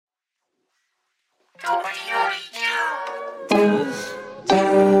Hello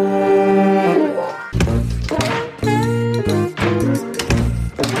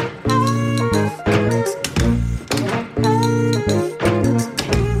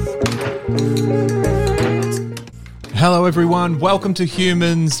everyone, welcome to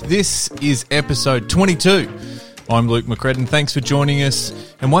Humans. This is episode 22. I'm Luke McCredden, thanks for joining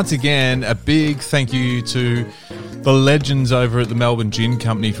us. And once again, a big thank you to the legends over at the Melbourne Gin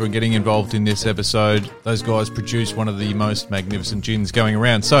Company for getting involved in this episode. Those guys produce one of the most magnificent gins going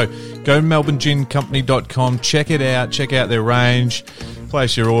around. So go to melbournegincompany.com, check it out, check out their range,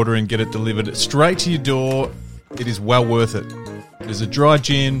 place your order and get it delivered straight to your door. It is well worth it. There's a dry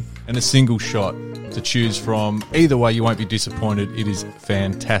gin and a single shot to choose from. Either way, you won't be disappointed. It is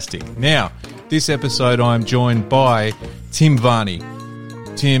fantastic. Now, this episode I'm joined by Tim Varney.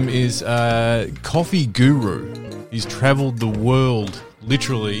 Tim is a coffee guru. He's travelled the world,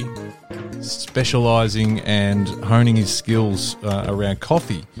 literally, specialising and honing his skills around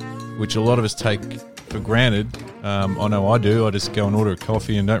coffee, which a lot of us take for granted. I know I do. I just go and order a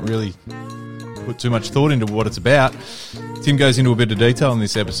coffee and don't really put too much thought into what it's about. Tim goes into a bit of detail in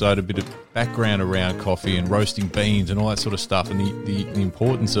this episode, a bit of background around coffee and roasting beans and all that sort of stuff, and the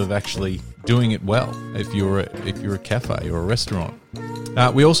importance of actually doing it well if you're a cafe or a restaurant.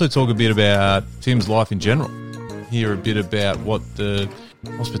 We also talk a bit about Tim's life in general. Hear a bit about what the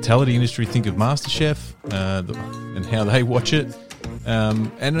hospitality industry think of MasterChef and how they watch it,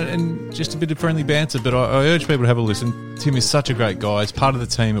 and just a bit of friendly banter. But I urge people to have a listen. Tim is such a great guy. He's part of the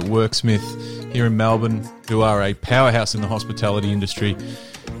team at Worksmith here in Melbourne, who are a powerhouse in the hospitality industry.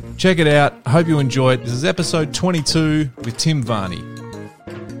 Check it out. I hope you enjoy it. This is episode 22 with Tim Varney.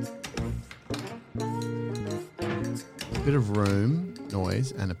 A bit of room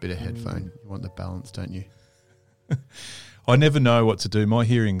noise and a bit of headphone. You want the balance, don't you? I never know what to do. My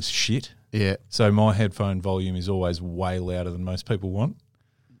hearing's shit. Yeah. So my headphone volume is always way louder than most people want.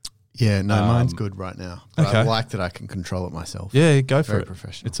 Yeah, no, mine's good right now. But okay. I like that I can control it myself. Yeah, go for Very it.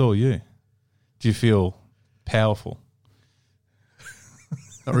 professional. It's all you. Do you feel powerful?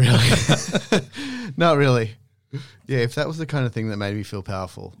 Not really. Not really. Yeah, if that was the kind of thing that made me feel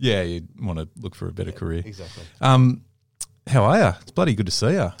powerful. Yeah, you'd want to look for a better career. Exactly. How are you? It's bloody good to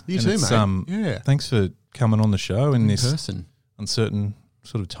see you. You too, mate. Yeah. Thanks for coming on the show in this person. Uncertain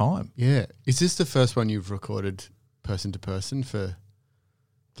sort of time. Yeah. Is this the first one you've recorded person to person for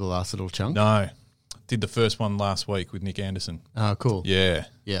the last little chunk? No. Did the first one last week with Nick Anderson. Oh, cool. Yeah.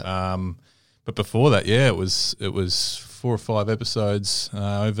 Yeah. But before that, yeah, it was 4 or 5 episodes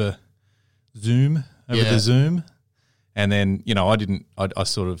over Zoom, the Zoom. And then, you know, I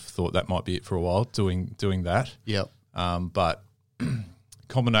sort of thought that might be it for a while, doing that. Yep. But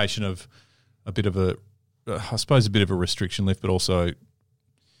combination of a bit of a restriction lift, but also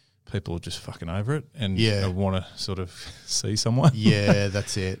people are just fucking over it and want to sort of see someone. Yeah,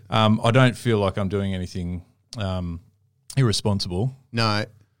 that's it. I don't feel like I'm doing anything irresponsible. No.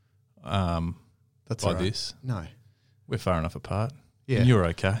 That's by this. No. We're far enough apart. Yeah. And you're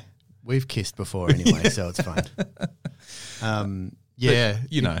okay. We've kissed before anyway, so it's fine. Yeah.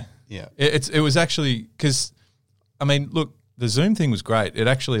 But, you know. Yeah. It was actually because, I mean, look, the Zoom thing was great. It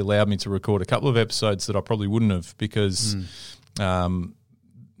actually allowed me to record a couple of episodes that I probably wouldn't have because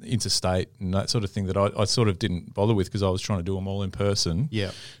interstate and that sort of thing that I sort of didn't bother with because I was trying to do them all in person.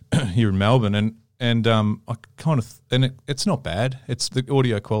 Yeah. Here in Melbourne. And I kind of it's not bad. It's the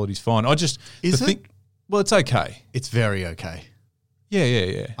audio quality's fine. I just think well, it's okay. It's very okay.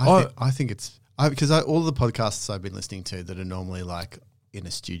 Yeah. I think it's because all the podcasts I've been listening to that are normally like in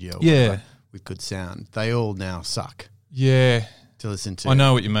a studio, with good sound, they all now suck. Yeah, to listen to. I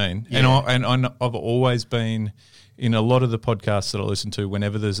know what you mean, yeah. and I've always been in a lot of the podcasts that I listen to.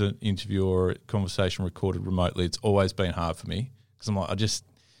 Whenever there's an interview or a conversation recorded remotely, it's always been hard for me because I'm like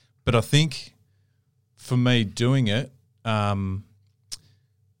but I think. For me, doing it, the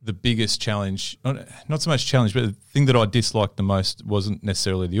biggest challenge, not so much challenge, but the thing that I disliked the most wasn't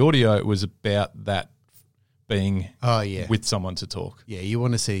necessarily the audio. It was about that being with someone to talk. Yeah, you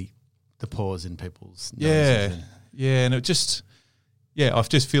want to see the pause in people's noses. Yeah, and it just, I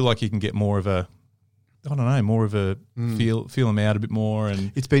just feel like you can get more of a, feel them out a bit more.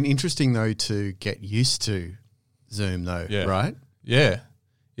 And it's been interesting, though, to get used to Zoom, though, right? Yeah.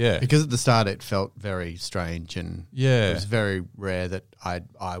 Yeah, because at the start it felt very strange and it was very rare that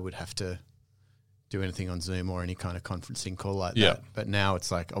I would have to do anything on Zoom or any kind of conferencing call like that. But now it's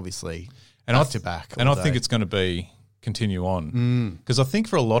like obviously back to back. And I think it's going to continue on because I think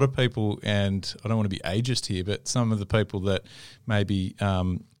for a lot of people, and I don't want to be ageist here, but some of the people that maybe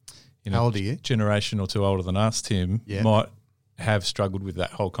how old are you? Generation or two older than us, Tim, might have struggled with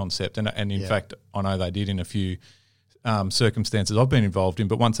that whole concept. And in fact, I know they did in a few circumstances I've been involved in,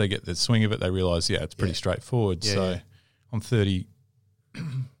 but once they get the swing of it, they realise, it's pretty straightforward. So I'm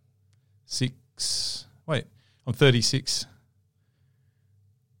 36. Wait, I'm 36.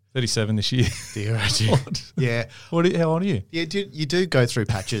 37 this year. Dear, yeah. How old are you? Yeah, you do go through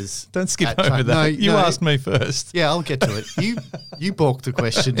patches. Don't skip over that. No, you asked me first. Yeah, I'll get to it. You balked the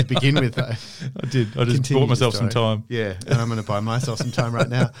question to begin with, though. I did. I just bought myself some time. Yeah, and I'm going to buy myself some time right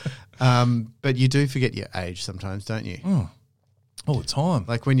now. But you do forget your age sometimes, don't you? All the time.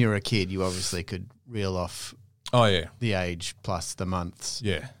 Like when you were a kid, you obviously could reel off the age plus the months.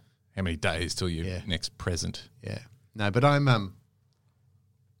 Yeah. How many days till your next present. Yeah. No, but I'm...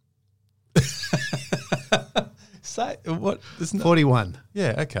 Say what? 41.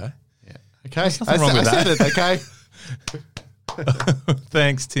 Yeah. Okay. Yeah. Okay. There's nothing wrong with that. Said it, okay.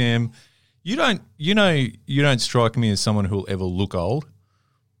 Thanks, Tim. You don't strike me as someone who'll ever look old.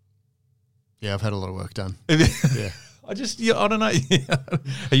 Yeah, I've had a lot of work done. Yeah. I don't know.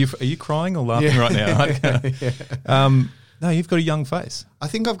 Are you crying or laughing right now? Okay. No, you've got a young face. I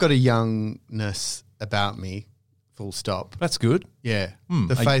think I've got a youngness about me. Full stop. That's good. Yeah.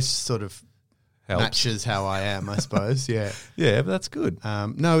 The face sort of matches how I am, I suppose. Yeah. Yeah, but that's good.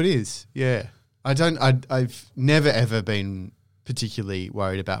 No, it is. Yeah. I've never ever been particularly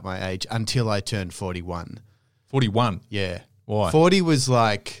worried about my age until I turned 41. 41? Yeah. Why? 40 was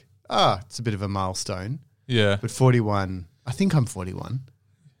like, it's a bit of a milestone. Yeah. But 41, I think I'm 41.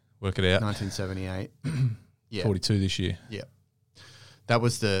 Work it out. 1978. Yeah. 42 this year. Yeah. That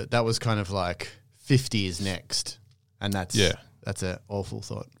was kind of like 50 is next. And that's an awful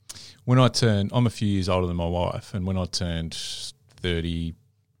thought. When I turned, I'm a few years older than my wife, and when I turned 30,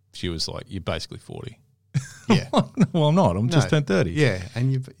 she was like, "You're basically 40." Yeah. Well, I'm not. I'm just turned 30. Yeah,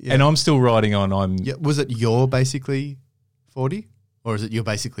 and I'm still riding on. Was it you're basically 40, or is it you're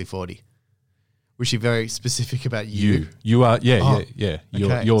basically 40? Was she very specific about you? You are. Yeah.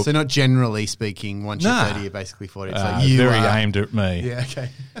 You're so not generally speaking. Once you're 30, you're basically 40. It's like you very are aimed at me. Yeah.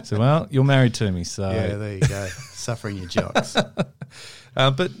 Okay. So well, you're married to me. So yeah, there you go. Suffering your jocks.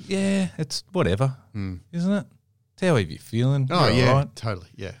 But yeah, it's whatever, isn't it? It's however you're feeling. Oh yeah, right. Totally.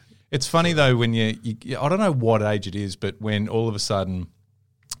 Yeah. It's funny though when you I don't know what age it is, but when all of a sudden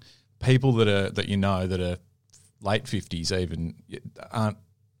people that are late 50s even aren't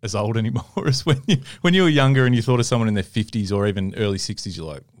as old anymore as when you were younger and you thought of someone in their 50s or even early 60s, you're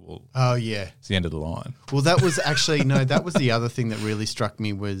like, well, oh yeah, it's the end of the line. Well, that was actually that was the other thing that really struck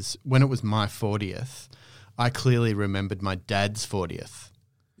me was when it was my 40th. I clearly remembered my dad's 40th.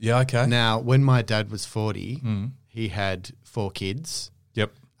 Yeah, okay. Now, when my dad was 40, he had 4 kids.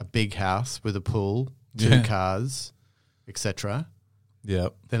 Yep. A big house with a pool, 2 cars, etc.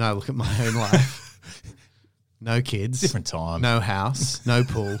 Yep. Then I look at my own life. No kids. Different time. No house. No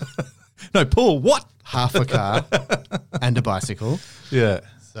pool. No pool. What? Half a car and a bicycle. Yeah.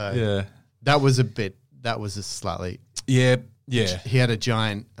 So that was a slightly. Yeah. He had a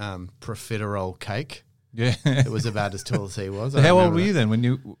giant profiterole cake. Yeah. It was about as tall as he was. So how old were you then when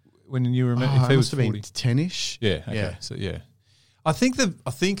you remember? If he was 40? 10-ish. Yeah. Okay. Yeah. So I think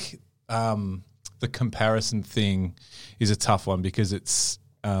the comparison thing is a tough one because it's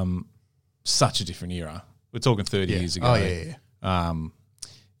such a different era. We're talking 30 years ago. Oh, yeah.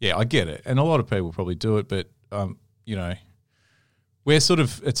 Yeah, I get it. And a lot of people probably do it, but, we're sort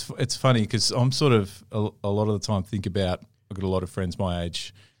of – it's funny because I'm sort of a lot of the time think about – I've got a lot of friends my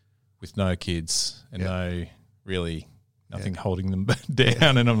age with no kids and nothing holding them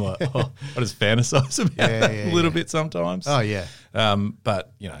down. And I'm like, I just fantasize about that a little bit sometimes. Oh, yeah.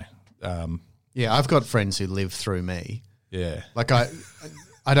 But, I've got friends who live through me. Yeah. Like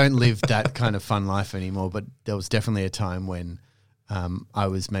I don't live that kind of fun life anymore, but there was definitely a time when I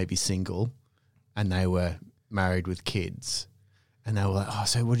was maybe single and they were married with kids and they were like, oh,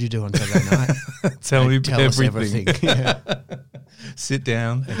 so what did you do on Saturday night? Tell us everything. Yeah. Sit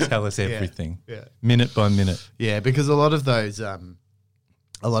down and tell us everything. Yeah. Minute by minute. Yeah, because a lot of those, a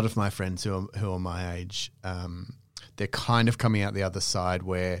lot of my friends who are my age, they're kind of coming out the other side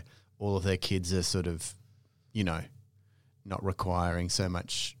where all of their kids are sort of, not requiring so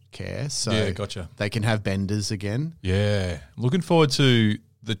much care. So gotcha. They can have benders again. Yeah. Looking forward to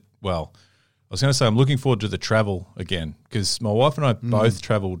I'm looking forward to the travel again because my wife and I both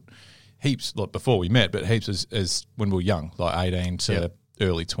travelled heaps, like before we met, but heaps as when we were young, like 18 to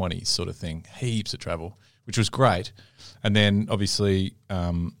early 20s sort of thing, heaps of travel, which was great. And then obviously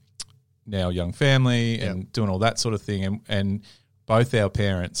now young family and doing all that sort of thing. And both our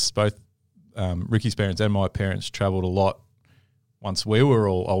parents, both Ricky's parents and my parents travelled a lot once we were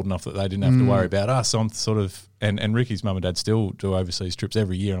all old enough that they didn't have to worry about us. I'm sort of, and Ricky's mum and dad still do overseas trips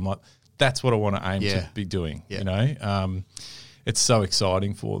every year. I'm like, that's what I want to aim to be doing, you know. It's so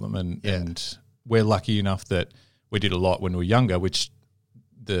exciting for them, and we're lucky enough that we did a lot when we were younger, which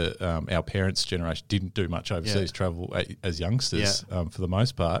our parents' generation didn't do much overseas travel as youngsters for the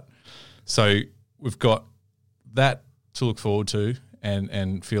most part. So we've got that to look forward to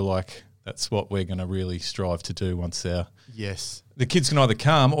and feel like that's what we're going to really strive to do once the kids can either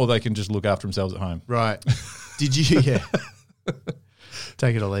come or they can just look after themselves at home. Right. Did you,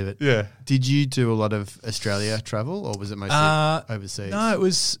 take it or leave it. Yeah. Did you do a lot of Australia travel, or was it mostly overseas? No, it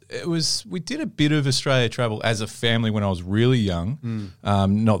was. We did a bit of Australia travel as a family when I was really young.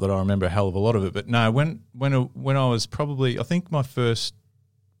 Not that I remember a hell of a lot of it, but no. When I was probably, I think my first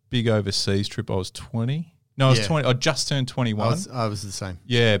big overseas trip, I was 20. No, I was 20. I just turned 21. I was the same.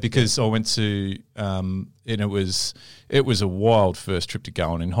 Yeah, because I went to, and it was a wild first trip to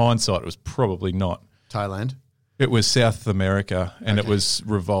go on. In hindsight, it was probably not Thailand. It was South America, and it was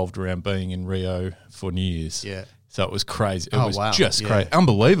revolved around being in Rio for New Year's. Yeah. So it was crazy. It was just crazy.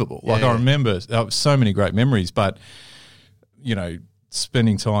 Unbelievable. I remember there were so many great memories, but, you know,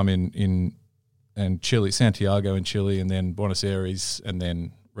 spending time in Chile, Santiago in Chile, and then Buenos Aires, and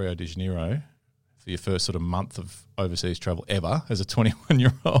then Rio de Janeiro for your first sort of month of overseas travel ever as a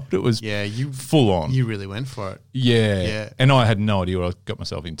 21-year-old. It was full on. You really went for it. Yeah. And I had no idea what I got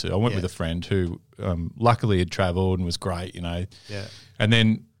myself into. I went with a friend who luckily had travelled and was great, you know. Yeah. And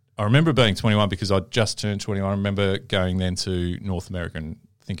then I remember being 21 because I just turned 21. I remember going then to North America and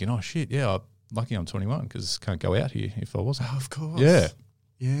thinking, oh, shit, lucky I'm 21 because I can't go out here if I wasn't. Oh, of course. Yeah.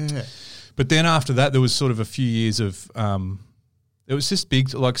 Yeah. But then after that, there was sort of a few years of it was just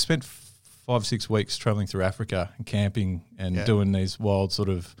big, like spent 5 or 6 weeks traveling through Africa and camping and doing these wild sort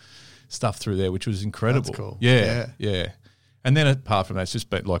of stuff through there, which was incredible. That's cool. Yeah. And then apart from that, it's just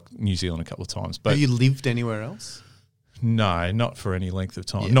been like New Zealand a couple of times. But have you lived anywhere else? No, not for any length of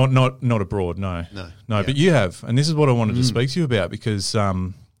time. Yeah. Not abroad, no. No. Yeah. But you have. And this is what I wanted to speak to you about because,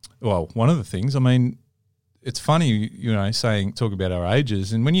 one of the things, I mean, it's funny, you know, talking about our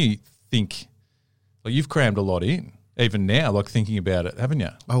ages, and when you think, like, you've crammed a lot in. Even now, like thinking about it, haven't you?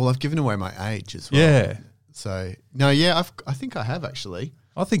 Oh, well, I've given away my age as well. Yeah. So, no, I think I have actually.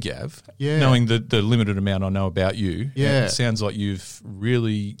 I think you have. Yeah. Knowing the limited amount I know about you. Yeah. It sounds like you've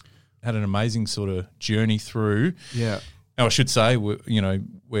really had an amazing sort of journey through. Yeah. And I should say,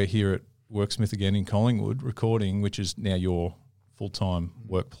 we're here at Worksmith again in Collingwood recording, which is now your full-time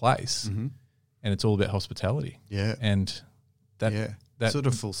workplace. Mm-hmm. And it's all about hospitality. Yeah. And that sort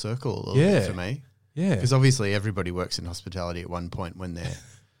of full circle a little bit for me. Yeah. Because obviously everybody works in hospitality at one point when they're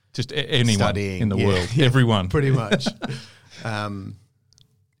just anyone studying in the world. Everyone. Pretty much. Actually,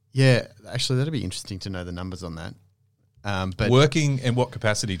 that'd be interesting to know the numbers on that. But working in what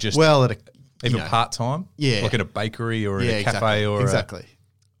capacity? Just at even part-time? Yeah. Like at a bakery or in a cafe or exactly.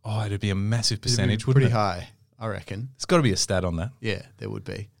 It'd be a massive percentage, wouldn't it? Pretty high, I reckon. There's got to be a stat on that. Yeah, there would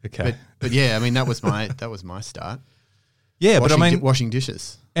be. Okay. But yeah, I mean that was my start. Yeah, but I mean washing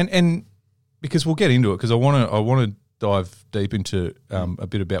dishes. And because we'll get into it because I want to dive deep into a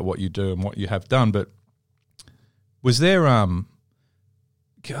bit about what you do and what you have done. But was there I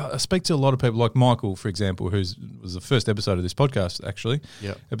speak to a lot of people like Michael, for example, was the first episode of this podcast actually.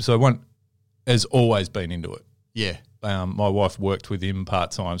 Yeah. Episode 1 has always been into it. Yeah. My wife worked with him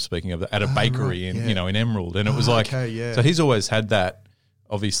part time. Speaking of that, at a bakery in Emerald, and it was like so he's always had that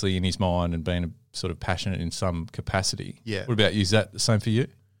obviously in his mind and been sort of passionate in some capacity. Yeah. What about you? Is that the same for you?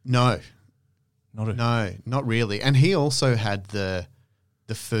 No, not really. And he also had the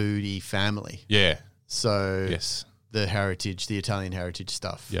foodie family. Yeah. So yes, the Italian heritage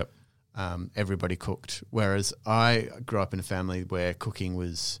stuff. Yep. Everybody cooked, whereas I grew up in a family where cooking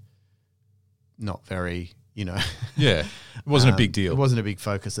was not very, Yeah, it wasn't a big deal. It wasn't a big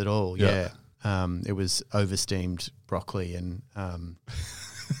focus at all. Yeah. It was oversteamed broccoli and,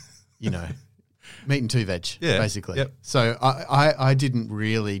 meat and 2 veg, basically. Yep. So I didn't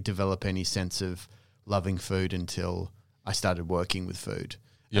really develop any sense of loving food until I started working with food.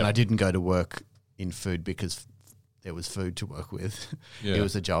 Yep. And I didn't go to work in food because there was food to work with. Yeah. It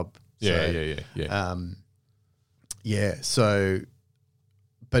was a job. Yeah. So,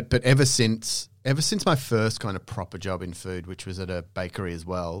 but ever since my first kind of proper job in food, which was at a bakery as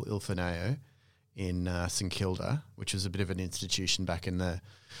well, Il Forneo in St Kilda, which was a bit of an institution back in the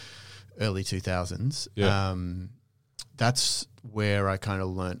early 2000s. Yeah. That's where I kind of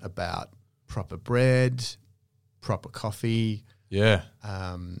learnt about proper bread, proper coffee,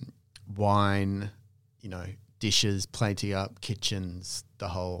 wine, dishes, plating up, kitchens, the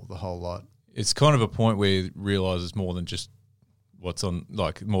whole lot. It's kind of a point where you realise it's more than just what's on,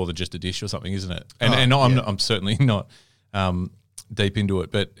 like more than just a dish or something, isn't it? And I'm certainly not deep into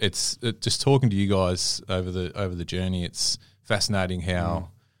it, but it's just talking to you guys over the journey. It's fascinating how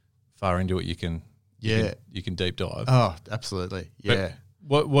far into it you can deep dive. Oh, absolutely, yeah.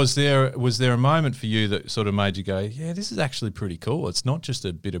 But what was there a moment for you that sort of made you go, yeah, this is actually pretty cool? It's not just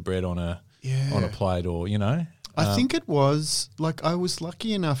a bit of bread on a plate, or I think it was like I was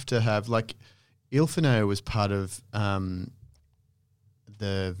lucky enough to have like Ilfenau was part of the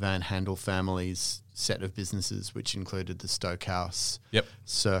Van Handel family's set of businesses, which included the Stokehouse,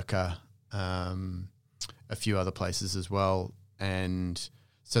 Circa, a few other places as well, and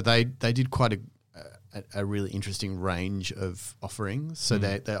so they did quite a really interesting range of offerings. So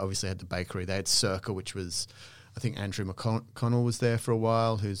they obviously had the bakery. They had Circa, which was, I think Andrew McConnell was there for a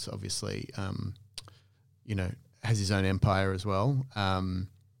while, who's obviously, has his own empire as well.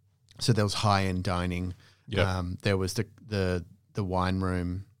 So there was high-end dining. Yep. There was the wine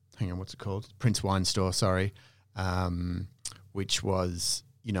room. Hang on, what's it called? Prince Wine Store, sorry, which was,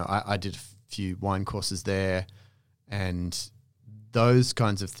 I did a few wine courses there, and those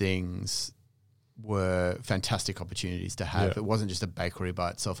kinds of things were fantastic opportunities to have. It wasn't just a bakery by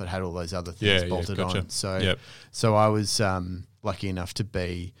itself. It had all those other things bolted on. So I was lucky enough to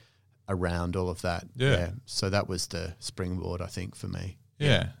be around all of that. Yeah. So that was the springboard, I think, for me.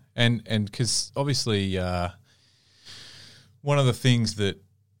 Yeah. And because obviously one of the things that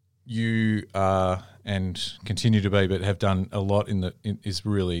you are and continue to be, but have done a lot is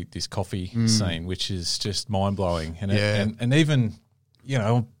really this coffee scene, which is just mind blowing. And and even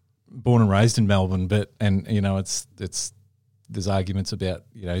born and raised in Melbourne, but it's there's arguments about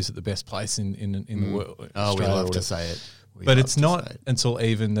is it the best place in the world? Oh, we love to say it. But it's not until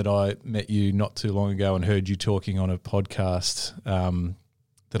even that I met you not too long ago and heard you talking on a podcast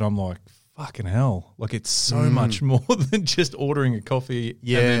that I'm like, fucking hell. Like, it's so much more than just ordering a coffee and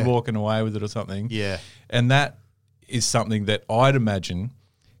then walking away with it or something. Yeah. And that is something that I'd imagine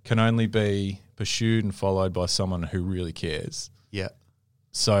can only be pursued and followed by someone who really cares. Yeah.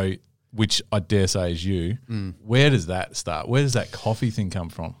 So, which I dare say is you. Where does that start? Where does that coffee thing come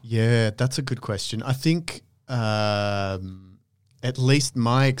from? Yeah, that's a good question. I think at least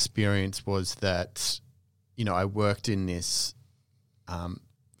my experience was that, I worked in this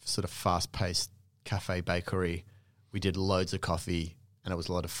sort of fast-paced cafe bakery. We did loads of coffee and it was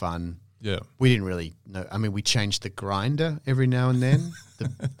a lot of fun. Yeah. We didn't really know. I mean, we changed the grinder every now and then.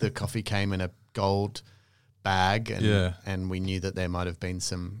 The coffee came in a gold bag and we knew that there might have been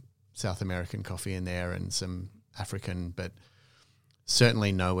some South American coffee in there and some African, but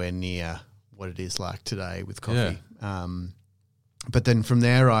certainly nowhere near what it is like today with coffee. Yeah. But then from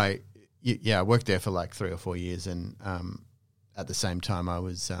there, I worked there for like 3 or 4 years, and at the same time I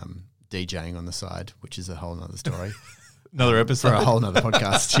was DJing on the side, which is a whole nother story. Another episode. For a whole nother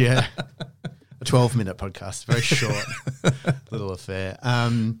podcast, yeah. A 12-minute podcast, very short little affair.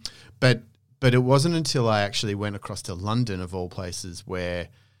 But it wasn't until I actually went across to London, of all places, where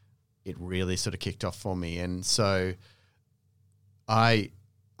it really sort of kicked off for me. And so I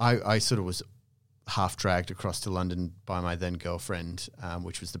sort of was half dragged across to London by my then girlfriend,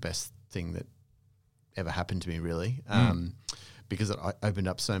 which was the best thing that ever happened to me, really, because it opened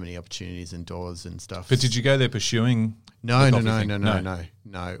up so many opportunities and doors and stuff. But did you go there pursuing? No.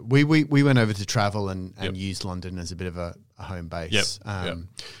 We went over to travel and use London as a bit of a home base. And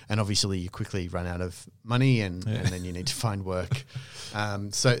obviously you quickly run out of money and then you need to find work.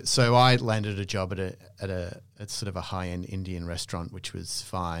 So I landed a job at sort of a high-end Indian restaurant, which was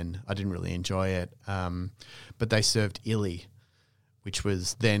fine. I didn't really enjoy it. But they served illy, which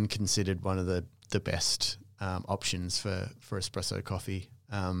was then considered one of the best options for espresso coffee.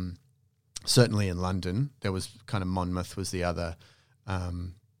 Certainly in London, there was kind of Monmouth was the other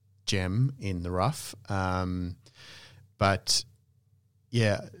gem in the rough. But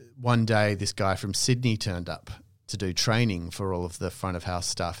one day this guy from Sydney turned up to do training for all of the front of house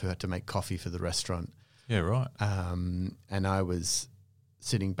staff who had to make coffee for the restaurant. Yeah, right. And I was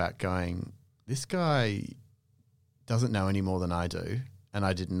sitting back going, this guy doesn't know any more than I do, and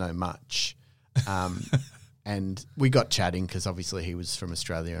I didn't know much. And we got chatting because obviously he was from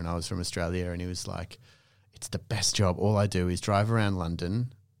Australia and I was from Australia, and he was like, it's the best job. All I do is drive around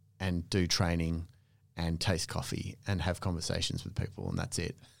London and do training and taste coffee and have conversations with people, and that's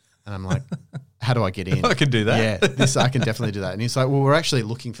it. And I'm like, how do I get in? I can do that. Yeah, I can definitely do that. And he's like, well, we're actually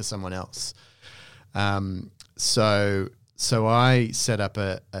looking for someone else. So I set up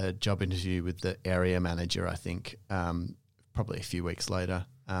a job interview with the area manager, I think, probably a few weeks later.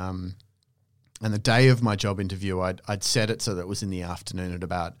 And the day of my job interview, I'd set it so that it was in the afternoon at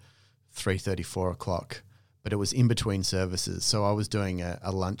about 3:30, 4 o'clock. but it was in between services. So I was doing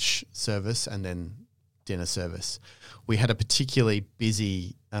a lunch service and then dinner service. We had a particularly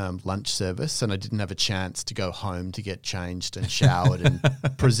busy lunch service, and I didn't have a chance to go home to get changed and showered and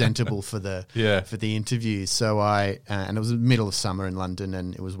presentable for the interview. So and it was the middle of summer in London,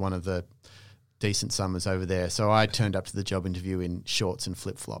 and it was one of the decent summers over there. So I turned up to the job interview in shorts and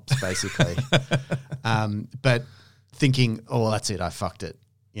flip-flops, basically. But thinking, oh, well, that's it, I fucked it.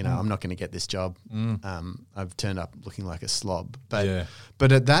 I'm not going to get this job. I've turned up looking like a slob.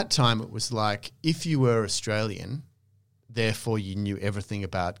 But at that time, it was like, if you were Australian, therefore you knew everything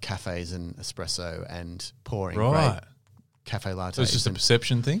about cafes and espresso and pouring great cafe lattes. So it's just a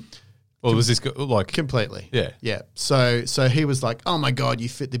perception thing? Or was this like... Completely. Yeah. Yeah. So he was like, oh my God, you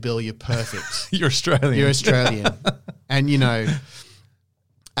fit the bill, you're perfect. You're Australian. You're Australian. And,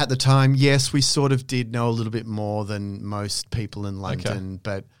 at the time, yes, we sort of did know a little bit more than most people in London,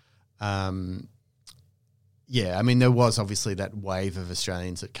 but there was obviously that wave of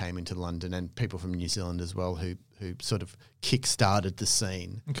Australians that came into London, and people from New Zealand as well who sort of kick-started the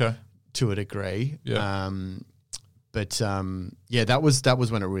scene to a degree. Yeah. That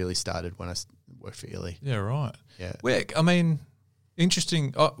was when it really started, when I worked for Illy. Yeah, right. Yeah.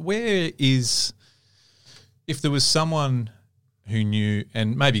 Interesting. If there was someone who knew,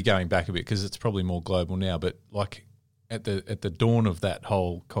 and maybe going back a bit because it's probably more global now, but like at the dawn of that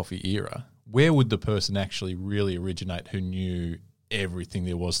whole coffee era, where would the person actually really originate who knew everything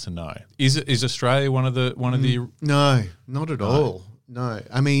there was to know? Is Australia one of the No, not at all. No.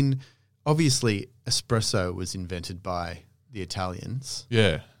 I mean, obviously espresso was invented by the Italians.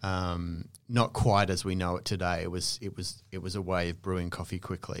 Yeah. Not quite as we know it today. It was a way of brewing coffee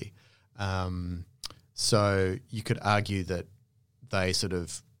quickly. So you could argue that they sort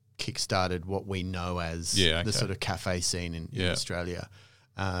of kick-started what we know as the sort of cafe scene in Australia.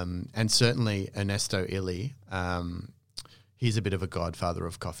 And certainly Ernesto Illy, he's a bit of a godfather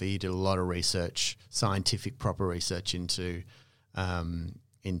of coffee. He did a lot of research, scientific, proper research into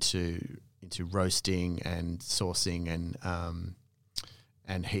roasting and sourcing,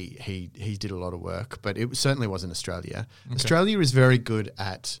 and he did a lot of work. But it certainly wasn't Australia. Okay. Australia is very good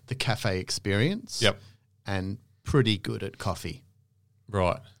at the cafe experience. Yep. And pretty good at coffee.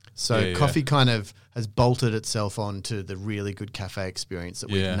 Right. So coffee kind of has bolted itself onto the really good cafe experience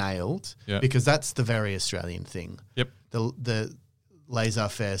that we've nailed, because that's the very Australian thing. Yep. The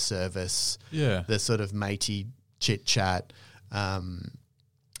laissez-faire service, the sort of matey chit-chat.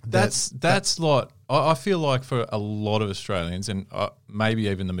 That's like, I feel like for a lot of Australians, and maybe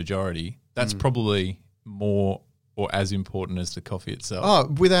even the majority, that's probably more or as important as the coffee itself.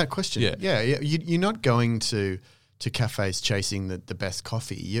 Oh, without question. Yeah. You're not going to cafes chasing the best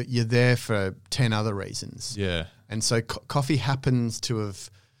coffee. You're there for 10 other reasons. Yeah. And so coffee happens to have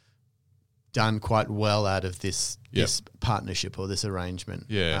done quite well out of this partnership or this arrangement.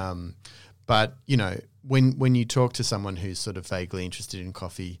 Yeah. But, when you talk to someone who's sort of vaguely interested in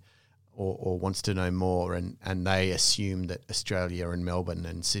coffee or wants to know more, and they assume that Australia and Melbourne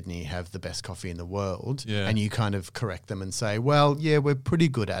and Sydney have the best coffee in the world, and you kind of correct them and say, well, yeah, we're pretty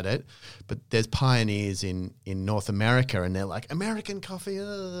good at it, but there's pioneers in North America, and they're like, American coffee,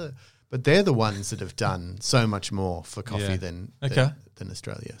 but they're the ones that have done so much more for coffee than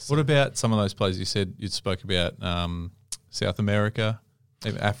Australia. So. What about some of those places you said you spoke about, South America,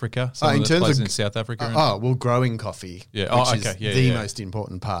 even Africa? In terms of in South Africa? Growing coffee, which is the most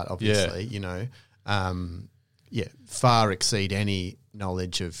important part, obviously, far exceed any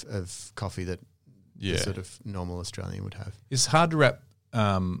knowledge of coffee that the sort of normal Australian would have. It's hard to wrap.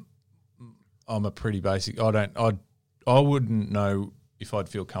 I'm a pretty basic. I wouldn't know if I'd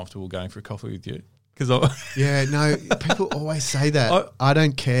feel comfortable going for a coffee with you, because people always say that. I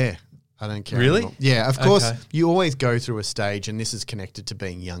don't care. I don't care. Really? Anymore. Yeah, of course. You always go through a stage, and this is connected to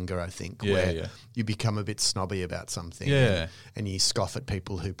being younger, I think, where you become a bit snobby about something. Yeah. And you scoff at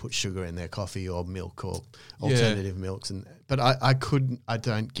people who put sugar in their coffee or milk or alternative milks. But I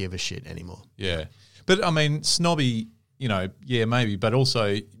don't give a shit anymore. Yeah. But I mean, snobby, maybe, but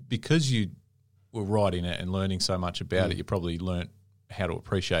also because you were writing it and learning so much about it, you probably learnt how to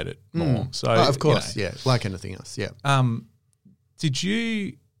appreciate it more. So, of course, like anything else, Did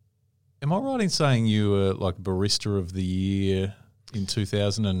you... Am I right in saying you were like barista of the year in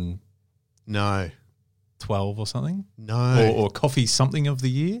 2012 or something? No. Or coffee something of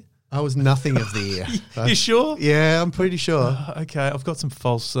the year? I was nothing of the year. You sure? Yeah, I'm pretty sure. Okay, I've got some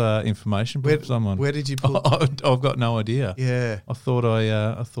false information from someone. Where did you pull? I've got no idea. Yeah. I thought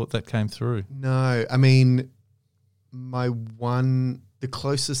that came through. No, I mean, my one the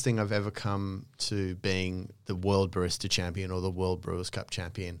closest thing I've ever come to being the World Barista Champion or the World Brewers Cup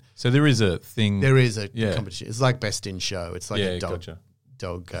Champion. So there is a thing. There is a competition. It's like Best in Show. It's like a dog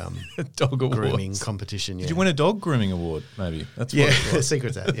dog grooming competition. Yeah. Did you win a dog grooming award? Maybe that's what it was.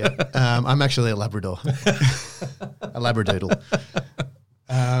 Secret's out. Yeah, I'm actually a Labrador, a Labradoodle.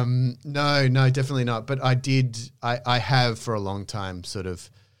 No, definitely not. But I have for a long time sort of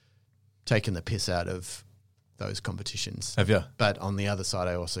taken the piss out of those competitions. Have you? But on the other side,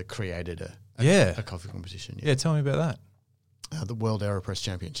 I also created a coffee competition. Yeah, tell me about that. The World AeroPress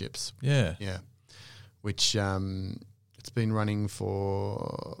Championships. Yeah. Which it's been running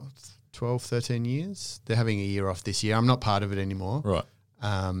for 12, 13 years. They're having a year off this year. I'm not part of it anymore. Right.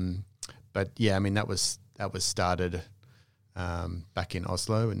 But yeah, I mean that was started back in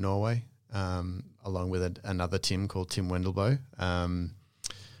Oslo in Norway, along with another Tim called Tim Wendelboe.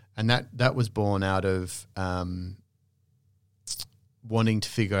 And that was born out of wanting to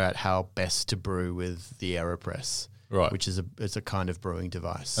figure out how best to brew with the AeroPress, right? Which is a kind of brewing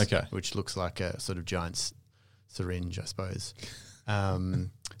device, which looks like a sort of giant syringe, I suppose.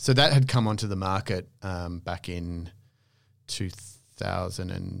 So that had come onto the market back in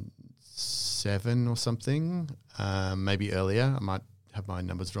 2007 or something, maybe earlier. I might have my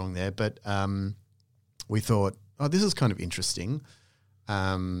numbers wrong there, but we thought, this is kind of interesting.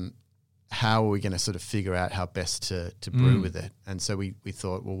 How are we going to sort of figure out how best to brew with it? And so we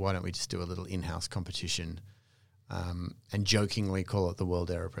thought, well, why don't we just do a little in-house competition and jokingly call it the World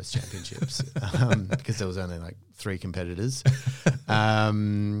AeroPress Championships because there was only like 3 competitors.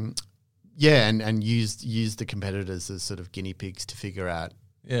 And used the competitors as sort of guinea pigs to figure out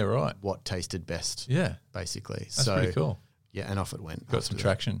what tasted best. Yeah. Basically. That's pretty cool. Yeah, and off it went. Got some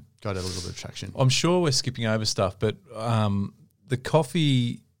traction. Got a little bit of traction. I'm sure we're skipping over stuff, but the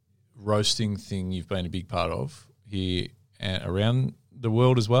coffee roasting thing you've been a big part of here and around the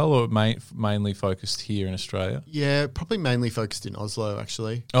world as well, or mainly focused here in Australia? Yeah, probably mainly focused in Oslo,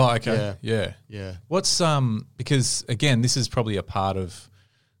 actually. Oh, okay. Yeah. What's because again, this is probably a part of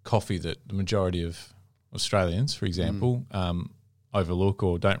coffee that the majority of Australians, for example, overlook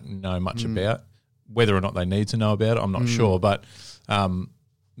or don't know much about. Whether or not they need to know about it, I'm not sure, but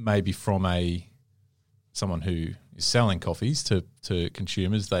maybe from someone who is selling coffees to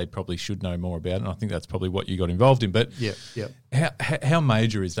consumers, they probably should know more about it. And I think that's probably what you got involved in. But how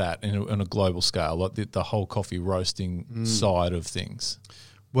major is that on a global scale, like the whole coffee roasting side of things?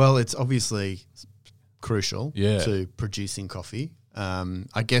 Well, it's obviously crucial to producing coffee.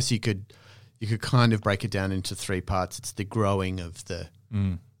 I guess you could kind of break it down into 3 parts. It's the growing of the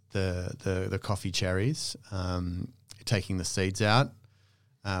coffee cherries, taking the seeds out,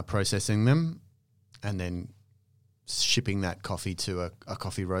 processing them, and then shipping that coffee to a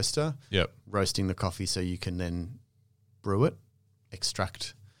coffee roaster. Yep. Roasting the coffee so you can then brew it,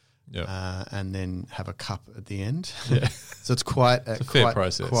 extract, and then have a cup at the end. Yeah. So it's quite a fair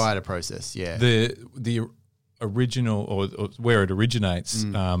process. Quite a process. Yeah. The original or where it originates,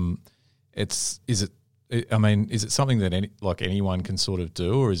 is it something that anyone can sort of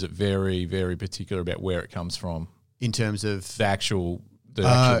do, or is it very, very particular about where it comes from in terms of the actual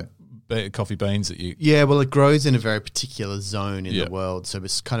coffee beans that you? Yeah, well, it grows in a very particular zone in the world, so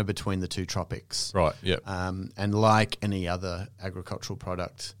it's kind of between the 2 tropics, right? Yeah, and like any other agricultural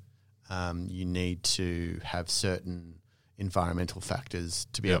product, you need to have certain environmental factors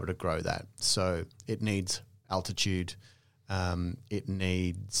to be able to grow that. So it needs altitude, it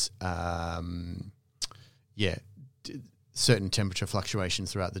needs certain temperature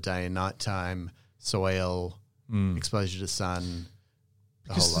fluctuations throughout the day and nighttime, soil, exposure to sun.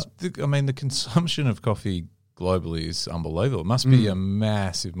 The consumption of coffee globally is unbelievable. It must be a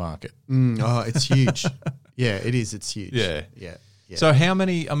massive market. It's huge. Yeah, it is. It's huge. Yeah. So how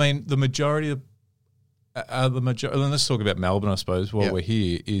many? The majority of let's talk about Melbourne, I suppose. While we're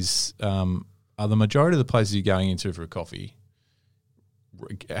here, are the majority of the places you're going into for a coffee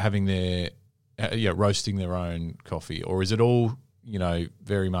having their roasting their own coffee, or is it all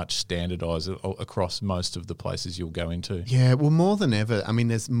very much standardised across most of the places you'll go into? Yeah, well, more than ever. I mean,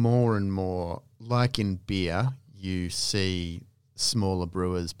 there's more and more. Like in beer, you see smaller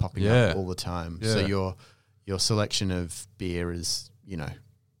brewers popping up all the time. Yeah. So your selection of beer is,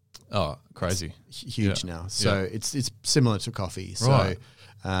 crazy, huge now. So it's similar to coffee. So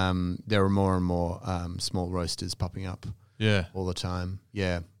there are more and more small roasters popping up. Yeah, all the time.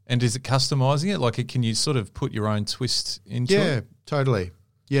 Yeah. And is it customizing it? Like, can you sort of put your own twist into it? Yeah, totally.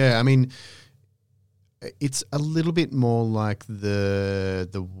 Yeah, I mean, it's a little bit more like the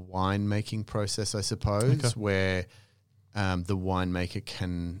winemaking process, I suppose, where the winemaker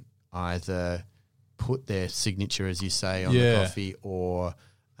can either put their signature, as you say, on the coffee or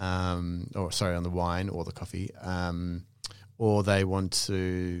on the wine or the coffee, or they want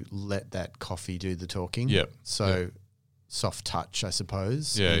to let that coffee do the talking. Yep. So soft touch, I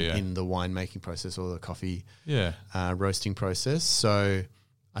suppose, in the winemaking process or the coffee roasting process. So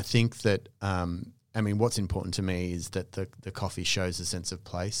I think that, what's important to me is that the coffee shows a sense of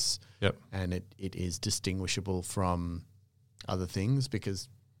place, and it is distinguishable from other things, because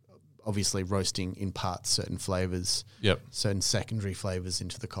obviously roasting imparts certain flavors, certain secondary flavors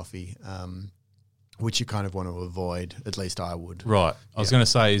into the coffee, which you kind of want to avoid. At least I would. Right. I was going to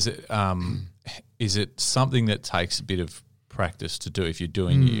say, is it something that takes a bit of practice to do if you're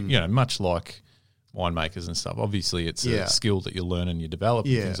doing, much like winemakers and stuff? Obviously, it's a skill that you learn and you develop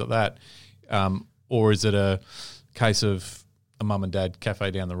and things like that. Or is it a case of a mum and dad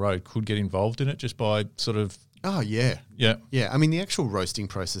cafe down the road could get involved in it just by sort of... Oh, yeah. Yeah. Yeah. I mean, the actual roasting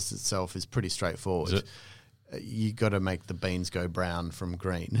process itself is pretty straightforward. Is it? You got to make the beans go brown from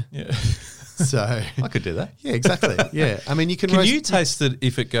green. Yeah. So I could do that. Yeah, exactly. Yeah. I mean, you can roast... you taste it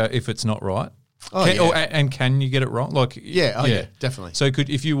if it's not right? Oh, and can you get it wrong? Like, yeah, definitely. So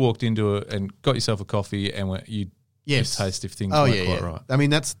if you walked into it and got yourself a coffee and you taste if things weren't quite right. I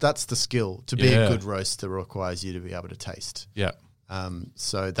mean, that's the skill. To be a good roaster requires you to be able to taste. Yeah.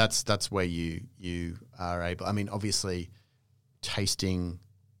 So that's where you are able. I mean, obviously, tasting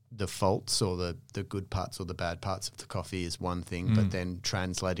the faults or the good parts or the bad parts of the coffee is one thing, but then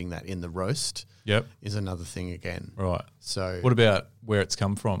translating that in the roast is another thing again. Right. So what about where it's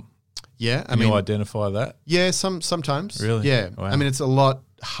come from? Yeah, Can you identify that? Yeah, sometimes. Really? Yeah. Wow. I mean, it's a lot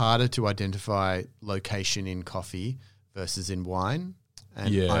harder to identify location in coffee versus in wine.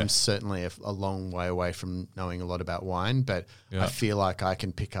 And I'm certainly a long way away from knowing a lot about wine, but I feel like I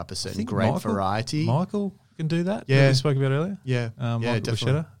can pick up a certain grape variety. Michael can do that. Yeah. That we spoke about earlier. Yeah. Michael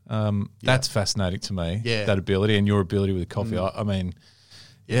definitely. That's fascinating to me. Yeah. That ability and your ability with coffee. I mean,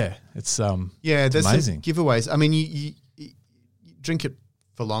 it's there's amazing. Some giveaways. I mean, you drink it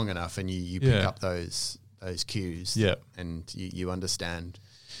for long enough and you pick up those cues. Yeah. And you understand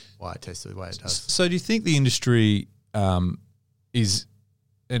why it tastes the way it does. So do you think the industry is,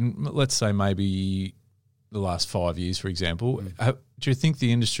 and let's say maybe the last 5 years, for example, do you think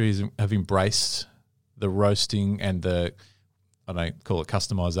the industries have embraced the roasting and the, I don't call it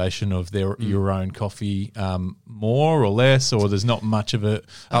customization of your own coffee more or less, or there's not much of a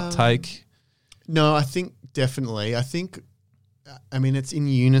uptake? No, I think definitely. I mean, it's in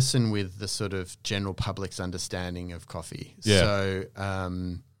unison with the sort of general public's understanding of coffee. Yeah. So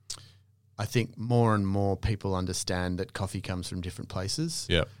I think more and more people understand that coffee comes from different places.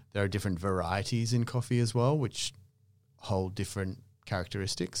 Yeah. There are different varieties in coffee as well, which hold different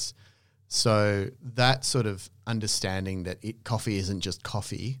characteristics. So that sort of understanding that coffee isn't just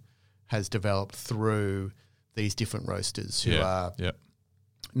coffee has developed through these different roasters who are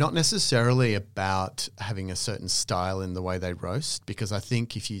not necessarily about having a certain style in the way they roast, because I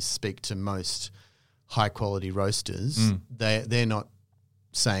think if you speak to most high-quality roasters, they're not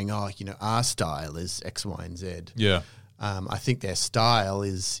saying, our style is X, Y, and Z. Yeah. I think their style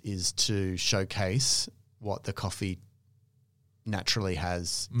is to showcase what the coffee naturally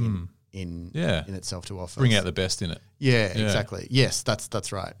has in itself to offer. Bring out the best in it. Yeah, exactly. Yes,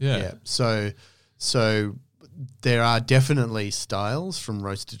 that's right. Yeah. So there are definitely styles from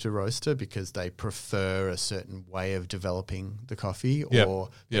roaster to roaster because they prefer a certain way of developing the coffee or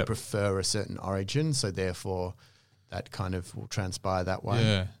they prefer a certain origin, so therefore that kind of will transpire that way.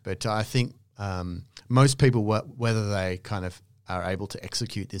 Yeah. But I think most people, whether they kind of are able to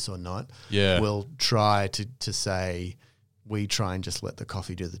execute this or not, will try to say, we try and just let the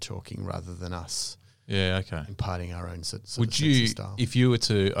coffee do the talking rather than us. Yeah, okay. Imparting our own sort Would of you, style. if you were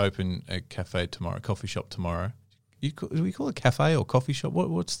to open a coffee shop tomorrow, do we call it a cafe or coffee shop?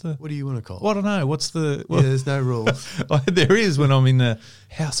 What's the... What do you want to call it? Well, I don't know. What's the... there's no rules. There is when I'm in the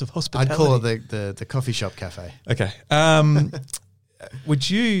house of hospitality. I'd call it the coffee shop cafe. Okay. Would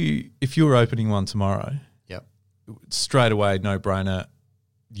you, if you were opening one tomorrow, straight away, no-brainer,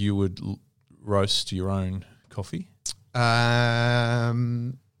 you would roast your own coffee? No,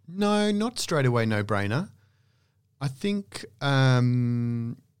 not straight away, no-brainer. I think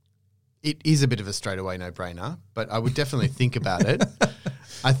it is a bit of a straight away no-brainer, but I would definitely think about it.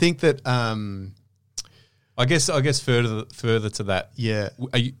 I think that I guess further to that. Yeah.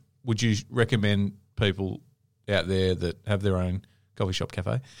 Would you recommend people out there that have their own coffee shop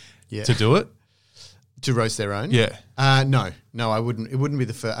cafe to do it? To roast their own? Yeah. No, I wouldn't. It wouldn't be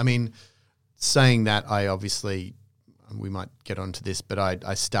the first. I mean, saying that, we might get onto this, but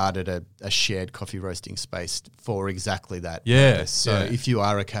I started a shared coffee roasting space for exactly that. Yeah. So if you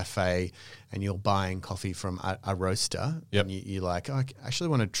are a cafe and you're buying coffee from a roaster, yep. and you're like, I actually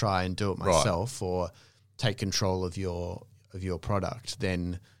want to try and do it myself, or take control of your product,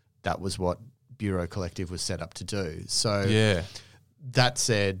 then that was what Bureau Collective was set up to do. So that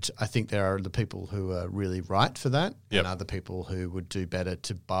said, I think there are the people who are really right for that, and other people who would do better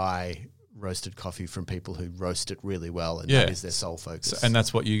to buy roasted coffee from people who roast it really well, and that is their sole focus. So, and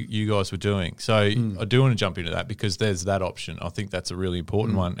that's what you guys were doing. So I do want to jump into that, because there's that option. I think that's a really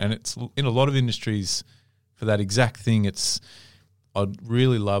important one, and it's in a lot of industries for that exact thing. I'd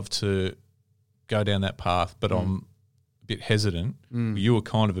really love to go down that path, but I'm a bit hesitant. You were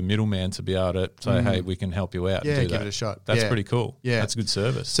kind of a middleman to be able to say, hey, we can help you out. Yeah, and do give that. it a shot. That's pretty cool. Yeah, that's good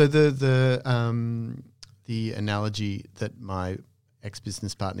service. So the analogy that my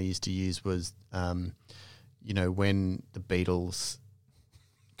ex-business partner used to use was, when the Beatles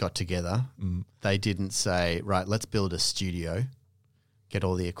got together, they didn't say, right, let's build a studio, get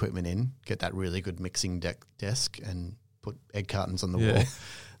all the equipment in, get that really good mixing desk and put egg cartons on the wall.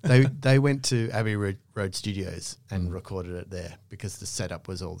 They went to Abbey Road Studios and recorded it there, because the setup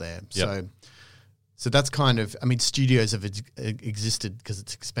was all there. Yep. So that's kind of, studios have existed because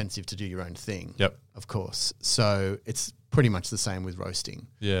it's expensive to do your own thing. Yep. Of course. So it's pretty much the same with roasting.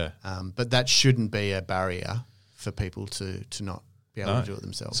 Yeah. But that shouldn't be a barrier for people to not be able to do it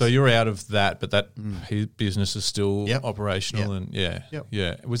themselves. So you're out of that, but that business is still operational and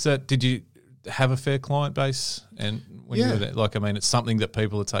Was that, did you have a fair client base? And when you were there, it's something that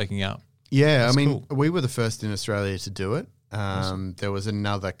people are taking up. Yeah. That's cool. We were the first in Australia to do it. Awesome. There was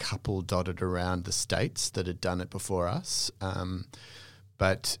another couple dotted around the States that had done it before us. And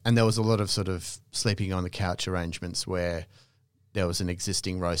there was a lot of sort of sleeping on the couch arrangements where there was an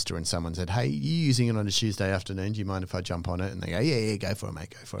existing roaster and someone said, hey, you using it on a Tuesday afternoon? Do you mind if I jump on it? And they go, yeah, go for it, mate,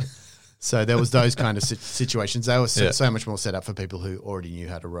 go for it. So there was those kind of situations. They were so much more set up for people who already knew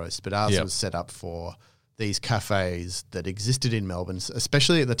how to roast. But ours was set up for these cafes that existed in Melbourne,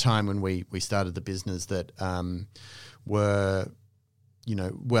 especially at the time when we started the business, that were,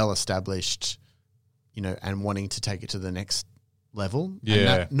 well established, and wanting to take it to the next level.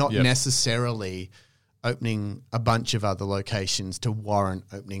 Yeah. And not necessarily opening a bunch of other locations to warrant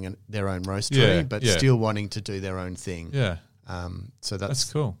opening their own roastery, but still wanting to do their own thing. Yeah. So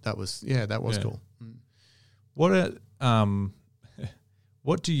that's cool. That was cool. What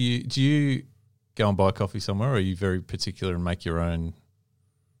do you go and buy coffee somewhere, or are you very particular and make your own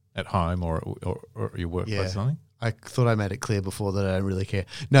at home or your workplace or something? I thought I made it clear before that I don't really care.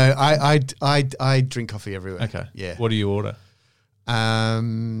 No, I drink coffee everywhere. Okay. Yeah. What do you order?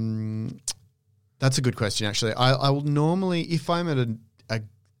 That's a good question, actually. I will normally, if I'm at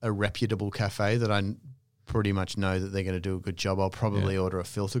a reputable cafe that I pretty much know that they're going to do a good job, I'll probably order a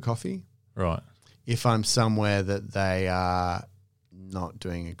filter coffee. Right. If I'm somewhere that they are not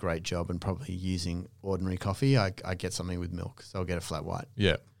doing a great job and probably using ordinary coffee, I get something with milk. So I'll get a flat white.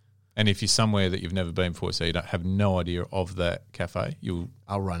 Yeah. And if you're somewhere that you've never been before, so you don't have no idea of that cafe,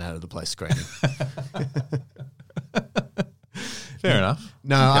 I'll run out of the place screaming. Fair enough.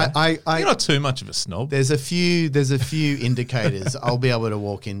 No, okay. You're not too much of a snob. There's a few indicators. I'll be able to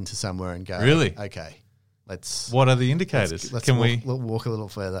walk into somewhere and go, really? Okay, what are the indicators? Let's walk a little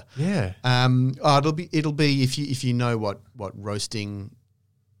further? Yeah. It'll be if you know what roasting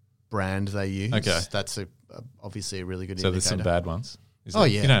brand they use. Okay. That's obviously a really good indicator. So there's some bad ones. You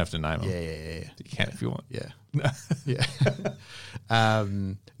don't have to name them. Yeah. You can if you want. Yeah. Yeah.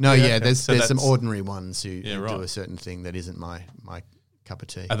 There's some ordinary ones who do a certain thing that isn't my cup of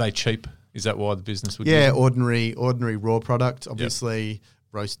tea. Are they cheap? Is that why the business would? Yeah, ordinary raw product, obviously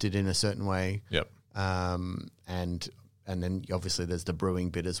roasted in a certain way. Yep. And then obviously there's the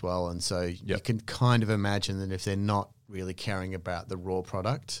brewing bit as well, and so you can kind of imagine that if they're not really caring about the raw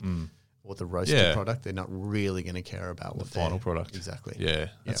product. Or the roasted product, they're not really going to care about the final product. Exactly. Yeah,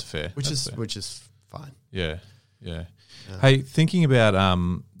 that's fair. Which is fine. Yeah. Hey, thinking about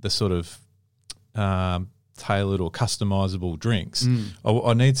the sort of tailored or customizable drinks,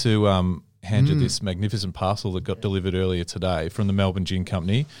 I need to hand you this magnificent parcel that got delivered earlier today from the Melbourne Gin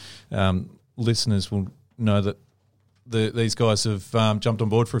Company. Listeners will know that these guys have jumped on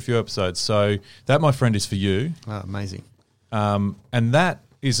board for a few episodes. So that, my friend, is for you. Oh, amazing. And that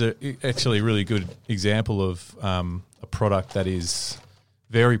is actually a really good example of a product that is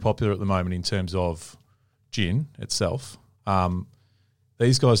very popular at the moment in terms of gin itself.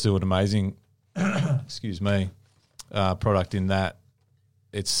 These guys do an amazing, product in that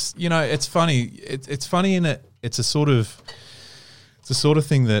it's funny. It's funny in that it's the sort of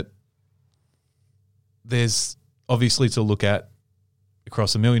thing that there's obviously to look at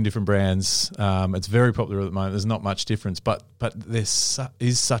across a million different brands. It's very popular at the moment. There's not much difference, but there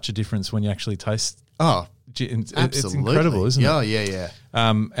is such a difference when you actually taste. Oh, it's absolutely. incredible, isn't it? Yeah.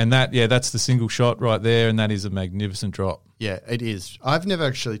 And that's the single shot right there, and that is a magnificent drop. Yeah, it is. I've never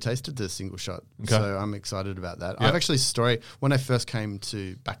actually tasted the single shot, so I'm excited about that. Yep. I've actually when I first came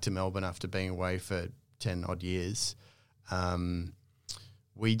back to Melbourne after being away for 10 odd years,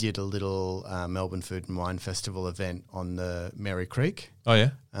 we did a little Melbourne Food and Wine Festival event on the Mary Creek. Oh,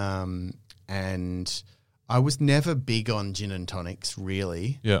 yeah? And I was never big on gin and tonics,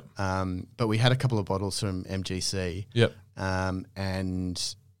 really. Yeah. But we had a couple of bottles from MGC. Yep.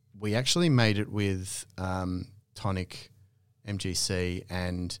 And we actually made it with tonic, MGC,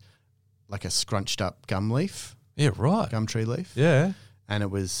 and like a scrunched up gum leaf. Yeah, right. Gum tree leaf. Yeah. And it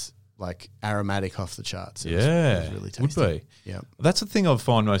was like aromatic off the charts. It was really tasty. Would be. Yeah. That's the thing I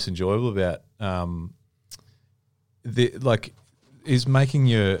find most enjoyable about is making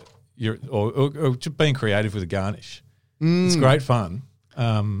your or just being creative with a garnish. It's great fun.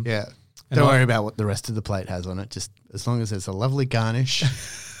 Yeah. Don't worry about what the rest of the plate has on it. Just as long as there's a lovely garnish.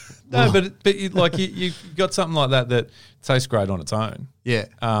 No, but you got something like that tastes great on its own. Yeah.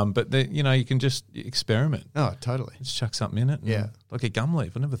 But you can just experiment. Oh, totally. Just chuck something in it. Yeah. Like a gum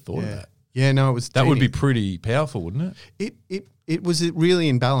leaf. I never thought of that. Yeah, no, it was. That would be pretty powerful, wouldn't it? It was really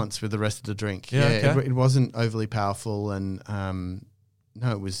in balance with the rest of the drink. Yeah. Okay. It wasn't overly powerful, and no,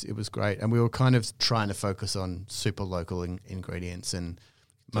 it was great. And we were kind of trying to focus on super local ingredients and.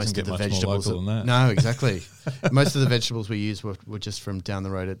 Most of the vegetables. More local than that. No, exactly. Most of the vegetables we used were just from down the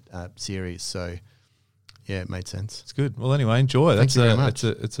road at Ceres. So, yeah, it made sense. It's good. Well, anyway, enjoy. Thank you very much.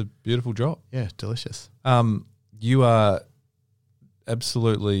 It's a beautiful drop. Yeah, delicious. You are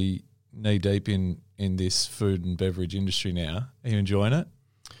absolutely knee deep in this food and beverage industry now. Are you enjoying it?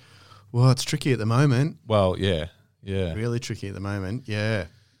 Well, it's tricky at the moment. Well, yeah. Really tricky at the moment. Yeah.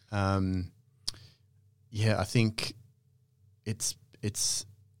 I think it's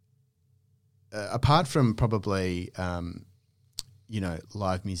apart from probably, live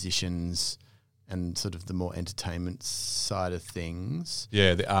musicians and sort of the more entertainment side of things.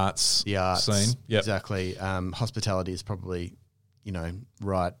 Yeah, the arts scene. Yep. Exactly. Hospitality is probably,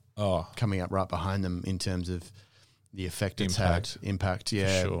 coming up right behind them in terms of the effect it's had. Impact,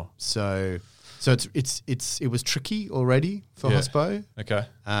 yeah. For So sure. it was tricky already for Hospo. Okay.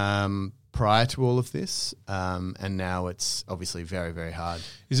 Prior to all of this, and now it's obviously very, very hard.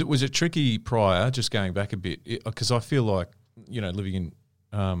 Was it tricky prior? Just going back a bit, because I feel like living in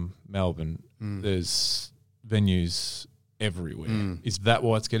Melbourne, there's venues everywhere. Is that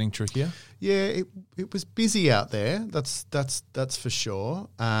why it's getting trickier? Yeah, it was busy out there. That's for sure.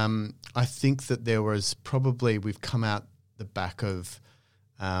 I think that there was we've come out the back of,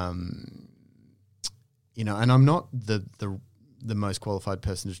 and I'm not the most qualified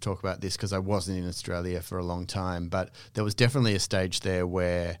person to talk about this because I wasn't in Australia for a long time, but there was definitely a stage there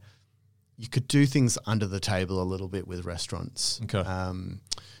where you could do things under the table a little bit with restaurants. Okay.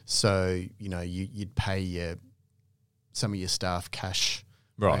 So, you'd pay some of your staff cash,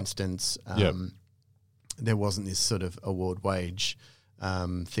 for instance. There wasn't this sort of award wage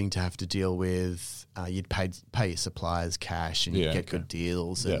thing to have to deal with. You'd pay your suppliers cash and you'd get good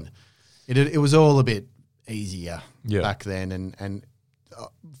deals. And it was all a bit easier back then, and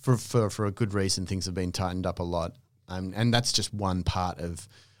for a good reason, things have been tightened up a lot, and that's just one part of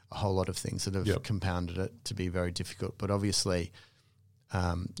a whole lot of things that have compounded it to be very difficult. But obviously,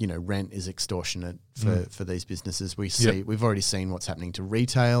 rent is extortionate for these businesses. We've already seen what's happening to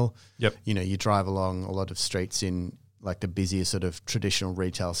retail. Yep. You drive along a lot of streets in like the busier sort of traditional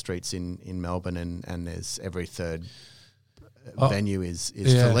retail streets in Melbourne, and there's every third venue is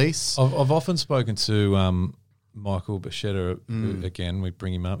for lease. I've often spoken to Michael Bachetta again. We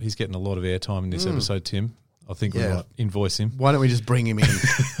bring him up. He's getting a lot of airtime in this episode, Tim. I think we might invoice him. Why don't we just bring him in?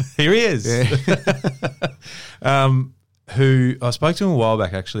 Here he is. Yeah. Who I spoke to him a while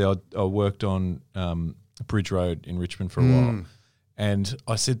back, actually. I worked on Bridge Road in Richmond for a while. And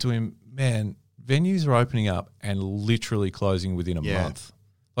I said to him, man, venues are opening up and literally closing within a month.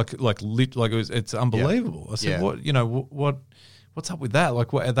 It's unbelievable. I said, what's up with that?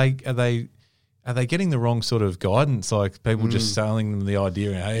 Like, what are they getting the wrong sort of guidance? Like people just selling them the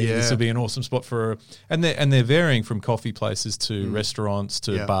idea, hey, this would be an awesome spot and they're varying from coffee places to restaurants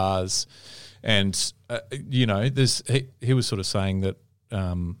to bars, and he was sort of saying that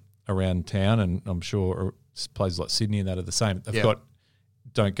around town, and I'm sure places like Sydney and that are the same. They've got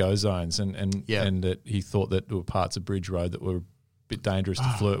don't go zones, and that he thought that there were parts of Bridge Road that were bit dangerous to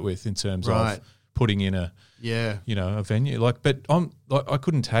flirt with in terms of putting in a venue. But I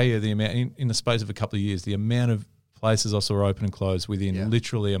couldn't tell you the amount in the space of a couple of years, the amount of places I saw open and close within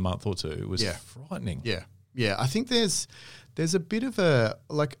literally a month or two. It was frightening. Yeah. Yeah. I think there's a bit of a,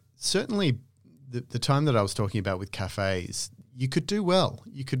 like, certainly the time that I was talking about with cafes, you could do well.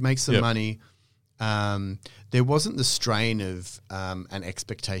 You could make some money. There wasn't the strain of an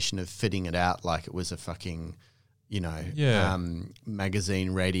expectation of fitting it out like it was a fucking,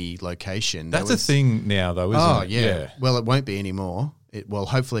 magazine-ready location. That's a thing now, though, isn't it? Yeah. Well, it won't be anymore.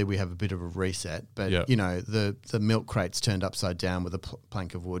 Hopefully we have a bit of a reset. But, the milk crates turned upside down with a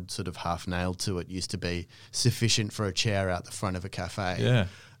plank of wood sort of half nailed to it used to be sufficient for a chair out the front of a cafe. Yeah.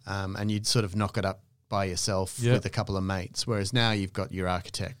 And you'd sort of knock it up by yourself with a couple of mates, whereas now you've got your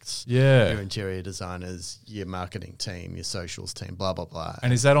architects, your interior designers, your marketing team, your socials team, blah, blah, blah.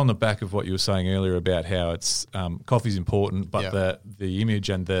 And is that on the back of what you were saying earlier about how it's coffee's important, but the image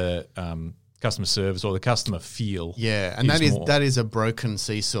and the customer service or the customer feel and that is a broken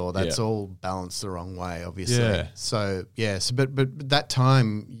seesaw. That's all balanced the wrong way, obviously. But that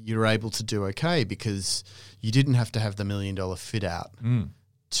time you're able to do okay because you didn't have to have the $1 million fit out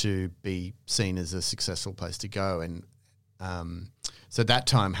to be seen as a successful place to go. And so that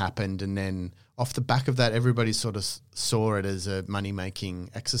time happened, and then off the back of that, everybody sort of saw it as a money-making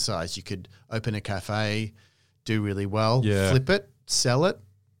exercise. You could open a cafe, do really well, flip it, sell it.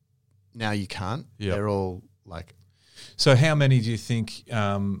 Now you can't. Yep. They're all like... So how many do you think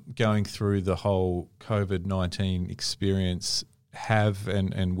going through the whole COVID-19 experience have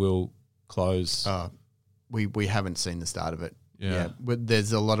and will close? We haven't seen the start of it. Yeah, but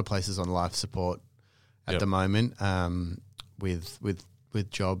there's a lot of places on life support at the moment with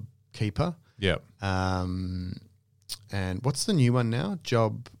JobKeeper. Yep. And what's the new one now?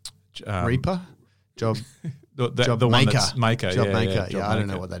 Job Reaper? Job the Maker. Maker. Job Maker. Yeah, I don't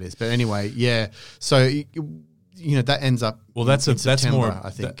know what that is. But anyway, So, that ends up that's September, more, I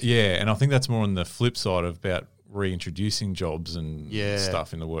think. And I think that's more on the flip side about reintroducing jobs and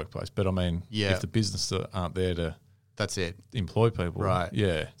stuff in the workplace. But I mean, if the businesses aren't there to... That's it. Employ people. Right.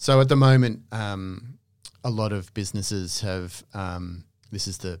 Yeah. So at the moment, a lot of businesses have, this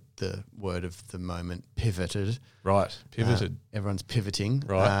is the word of the moment, pivoted. Right. Pivoted. Everyone's pivoting.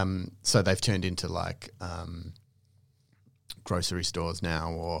 Right. So they've turned into like grocery stores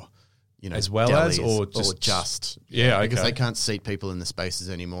now or, as well as or just. Because they can't seat people in the spaces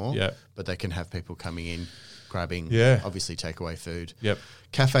anymore. Yeah. But they can have people coming in, grabbing, obviously takeaway food. Yep.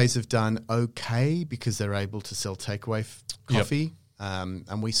 Cafes have done okay because they're able to sell takeaway coffee,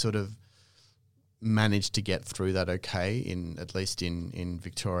 and we sort of managed to get through that okay, at least in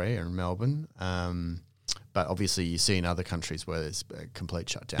Victoria and Melbourne. But obviously you see in other countries where there's a complete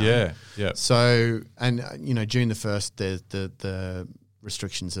shutdown. Yeah, yeah. So, and June the 1st, the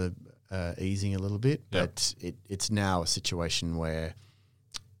restrictions are easing a little bit, but it's now a situation where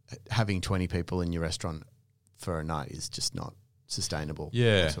having 20 people in your restaurant for a night is just not sustainable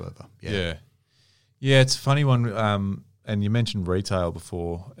whatsoever. Yeah, it's a funny one. And you mentioned retail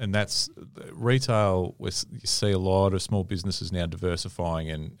before, and that's retail. You see a lot of small businesses now diversifying,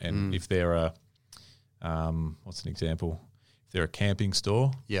 and if they're a, what's an example? If they're a camping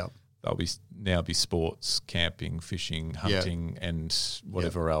store, they'll now be sports, camping, fishing, hunting, and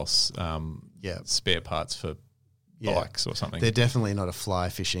whatever else. Spare parts for bikes or something. They're definitely not a fly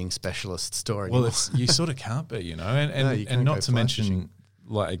fishing specialist store anymore. Well, you sort of can't be, and not to mention,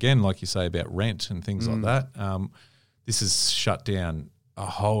 fishing. like you say about rent and things like that. This has shut down a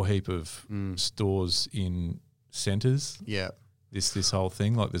whole heap of stores in centres. Yeah. This whole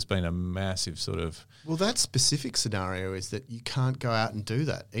thing, like there's been a massive sort of... Well, that specific scenario is that you can't go out and do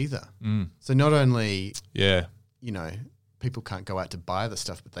that either. So not only, people can't go out to buy the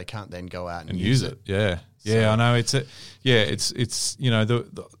stuff, but they can't then go out and use it. Yeah. So. I know. It's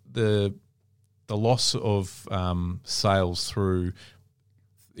the loss of sales through,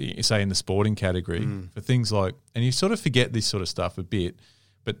 say, in the sporting category for things like, and you sort of forget this sort of stuff a bit,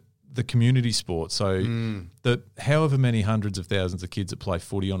 but the community sport. So the however many hundreds of thousands of kids that play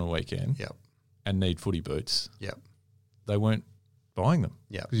footy on a weekend and need footy boots, they weren't buying them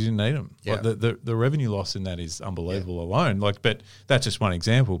because you didn't need them. Like the revenue loss in that is unbelievable alone. But that's just one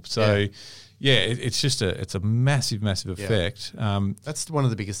example. So it's just a massive effect. That's one of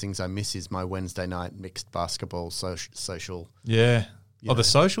the biggest things I miss is my Wednesday night mixed basketball social. Yeah. The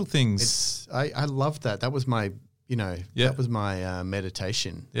social things. I loved that. That was my that was my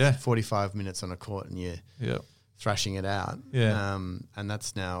meditation. Yeah. 45 minutes on a court and you're thrashing it out. Yeah. And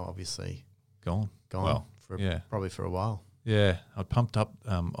that's now obviously gone. Well, probably for a while. Yeah, I pumped up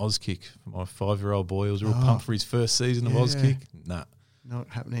Auskick for my 5-year-old boy. He was real pumped for his first season of Auskick. Nah. Not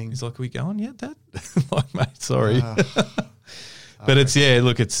happening. He's like, are we going yet, Dad? Like, mate, sorry. But it's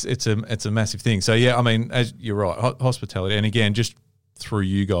it's a massive thing. So yeah, I mean, as you're right, hospitality, and again, just through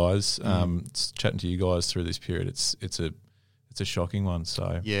you guys, chatting to you guys through this period, it's a shocking one.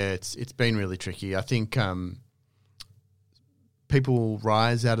 So yeah, it's been really tricky. I think people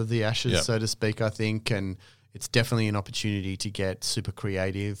rise out of the ashes, so to speak. I think, and it's definitely an opportunity to get super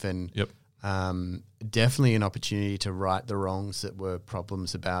creative, and definitely an opportunity to right the wrongs that were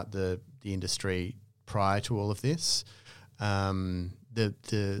problems about the industry prior to all of this.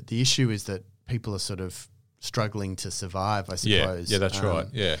 The issue is that people are sort of struggling to survive, I suppose. Yeah, that's right.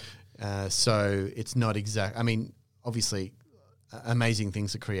 Yeah. So it's not exact. I mean, obviously, amazing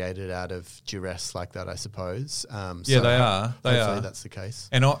things are created out of duress like that, I suppose. They are. Hopefully that's the case.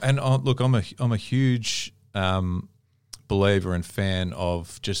 And look, I'm a huge believer and fan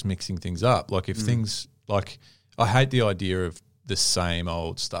of just mixing things up. Like if things like, I hate the idea of the same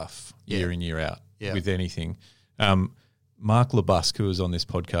old stuff year in, year out with anything. Mark LeBusque, who was on this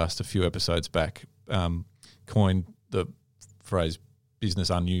podcast a few episodes back, coined the phrase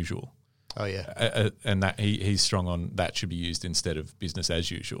 "business unusual." Oh yeah, and that he's strong on that should be used instead of business as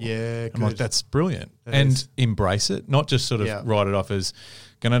usual. Yeah, I'm like, that's brilliant, and embrace it, not just sort of write it off as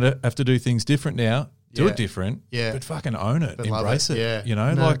gonna have to do things different now. Do it different, but fucking own it, embrace it. Yeah, you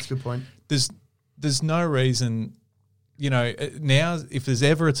know, no, like that's a good point. There's no reason. You know, now if there's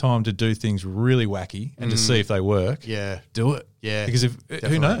ever a time to do things really wacky and to see if they work, do it. Yeah, because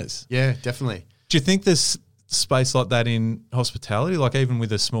who knows? Yeah, definitely. Do you think there's space like that in hospitality, like even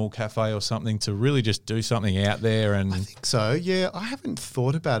with a small cafe or something, to really just do something out there? And I think so. Yeah, I haven't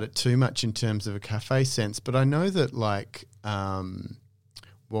thought about it too much in terms of a cafe sense, but I know that like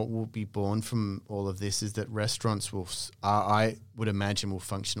what will be born from all of this is that restaurants will, I would imagine, will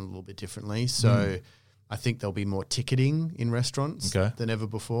function a little bit differently. So. I think there'll be more ticketing in restaurants than ever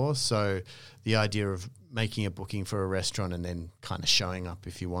before. So the idea of making a booking for a restaurant and then kind of showing up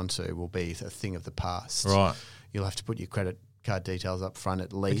if you want to will be a thing of the past. Right. You'll have to put your credit card details up front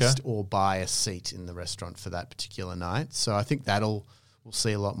at least or buy a seat in the restaurant for that particular night. So I think we'll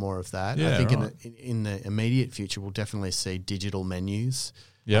see a lot more of that. Yeah, I think in the immediate future, we'll definitely see digital menus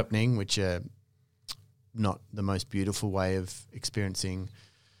happening, which are not the most beautiful way of experiencing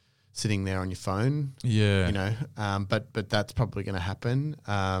sitting there on your phone, you know, but that's probably going to happen.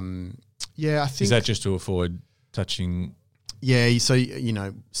 I think... Is that just to avoid touching... Yeah, so, you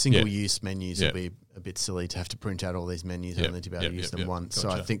know, single-use menus will be a bit silly to have to print out all these menus only to be able to use them once.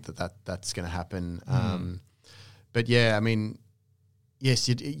 Gotcha. So I think that's going to happen. But, yeah, I mean, yes,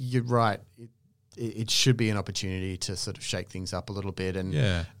 you're right. It should be an opportunity to sort of shake things up a little bit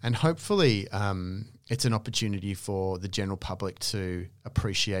and hopefully it's an opportunity for the general public to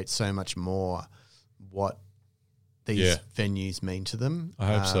appreciate so much more what these venues mean to them.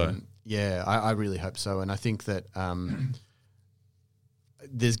 I hope so. Yeah, I really hope so. And I think that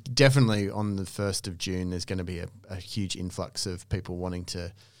there's definitely on the 1st of June, there's going to be a huge influx of people wanting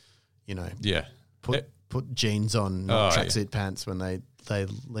to, you know, put jeans on, not tracksuit pants when they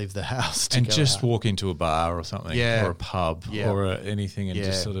leave the house to and go just out. Walk into a bar or something or a pub or anything and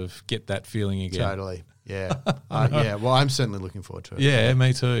just sort of get that feeling again. Totally. Yeah. Well, I'm certainly looking forward to it. Yeah,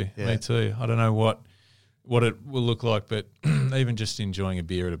 me too. Me too. I don't know what it will look like, but even just enjoying a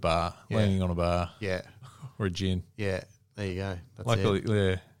beer at a bar, leaning on a bar or a gin. Yeah, there you go. That's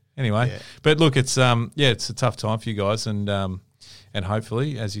Luckily, Anyway, but look, it's it's a tough time for you guys, and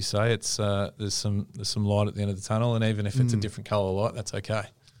hopefully, as you say, it's there's some light at the end of the tunnel, and even if it's a different colour light, that's okay.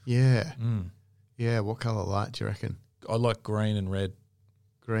 Yeah. Yeah, what colour light do you reckon? I like green and red.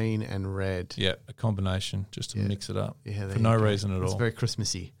 Green and red. Yeah, a combination just to mix it up for no reason at all. It's very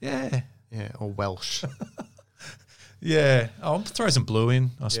Christmassy. Yeah. Yeah, or Welsh. I'll throw some blue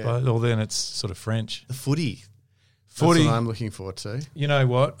in, I suppose, or then it's sort of French. The footy. That's what I'm looking forward to. You know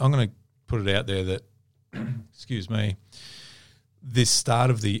what? I'm going to put it out there that, excuse me, this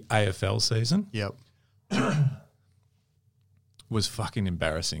start of the AFL season was fucking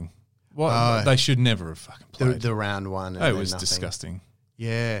embarrassing. They should never have fucking played. The round one. It was disgusting.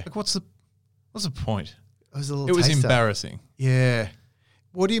 Yeah. Like, what's the point? It was embarrassing. Yeah.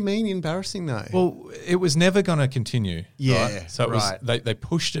 What do you mean embarrassing though? Well, it was never going to continue. Yeah. Right? So it was, they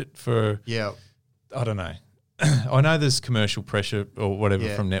pushed it for, I don't know. I know there's commercial pressure or whatever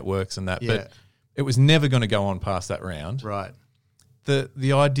from networks and that, but it was never going to go on past that round. Right.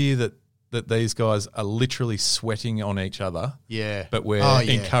 The idea that these guys are literally sweating on each other. Yeah. But we're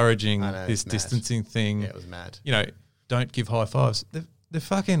encouraging this distancing thing. Yeah, it was mad. You know, don't give high fives. They're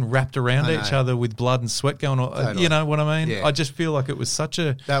fucking wrapped around each other with blood and sweat going on. Totally. You know what I mean? Yeah. I just feel like it was such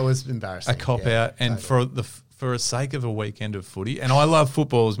that was embarrassing. A cop out, and for a sake of a weekend of footy, and I love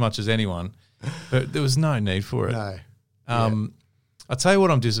football as much as anyone, but there was no need for it. No. I'll tell you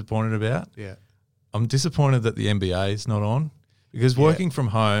what I'm disappointed about. Yeah. I'm disappointed that the NBA is not on. Because working from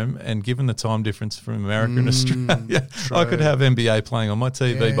home and given the time difference from America and Australia, true. I could have NBA playing on my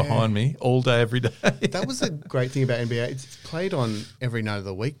TV behind me all day, every day. That was the great thing about NBA. It's played on every night of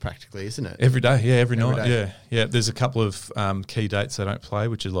the week practically, isn't it? Every day, every night, day. Yeah. There's a couple of key dates they don't play,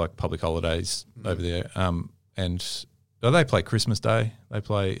 which are like public holidays over there. And they play Christmas Day. They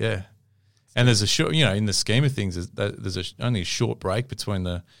play, And there's a short, in the scheme of things, there's only a short break between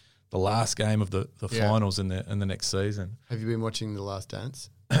the last game of the finals and the next season. Have you been watching The Last Dance?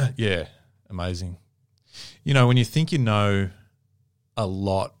 Yeah, amazing. When you think you know a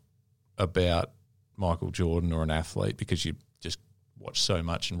lot about Michael Jordan or an athlete because you just watch so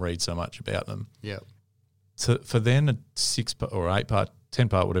much and read so much about them. Yeah. For then a 6-part or 8-part,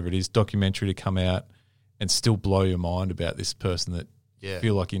 10-part, whatever it is, documentary to come out and still blow your mind about this person that you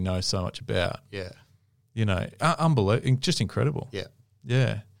feel like you know so much about. Yeah. Unbelievable, just incredible. Yeah.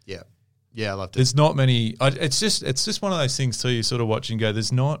 Yeah. Yeah, I loved it. There's not many. It's just one of those things too. You sort of watch and go.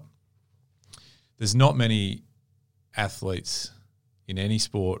 There's not many athletes in any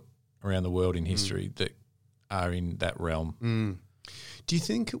sport around the world in history that are in that realm. Do you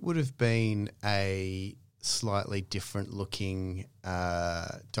think it would have been a slightly different looking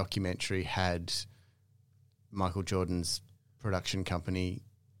documentary had Michael Jordan's production company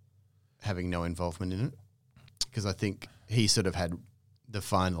having no involvement in it? Because I think he sort of had the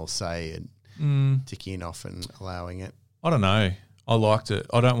final say and ticking off and allowing it. I don't know. I liked it.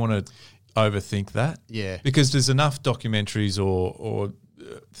 I don't want to overthink that. Yeah. Because there's enough documentaries or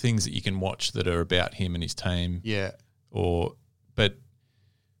things that you can watch that are about him and his team. Yeah. But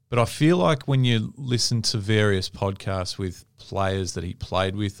I feel like when you listen to various podcasts with players that he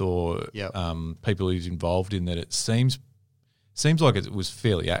played with or people he's involved in, that it seems like it was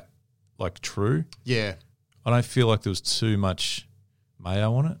fairly true. Yeah. I don't feel like there was too much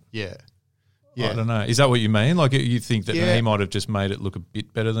mayo on it. Yeah. I don't know. Is that what you mean? Like you think that he might have just made it look a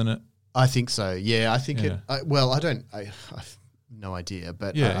bit better than it? I think so. Yeah, I think it. I have no idea,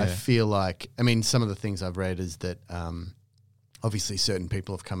 but I feel like, some of the things I've read is that obviously certain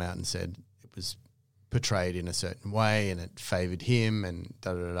people have come out and said it was portrayed in a certain way and it favoured him and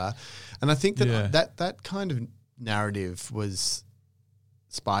da-da-da-da. And I think that kind of narrative was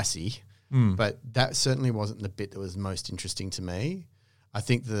spicy, but that certainly wasn't the bit that was most interesting to me. I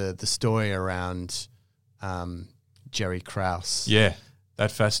think the story around Jerry Krause. Yeah,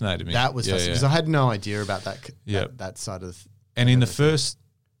 that fascinated me. That was fascinating because I had no idea about that side of. And in the first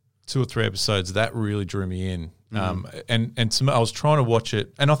 2 or 3 episodes, that really drew me in. And I was trying to watch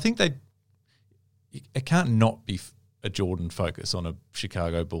it, and I think it can't not be a Jordan focus on a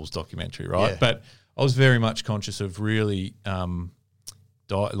Chicago Bulls documentary, right? Yeah. But I was very much conscious of really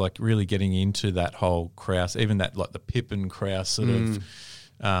really getting into that whole Krause, even that the Pippen Krause sort of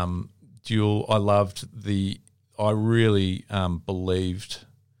duel. I really believed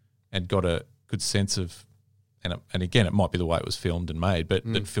and got a good sense of, and again, it might be the way it was filmed and made, but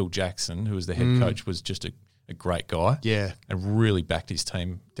that Phil Jackson, who was the head coach, was just a great guy. Yeah. And really backed his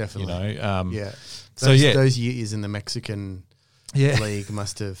team. Definitely. Those years in the Mexican league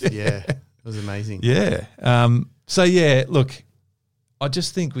must have, it was amazing. Yeah. Look, I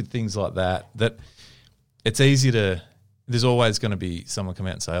just think with things like that it's easy there's always going to be someone come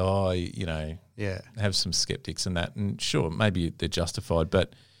out and say, have some skeptics and that. And sure, maybe they're justified,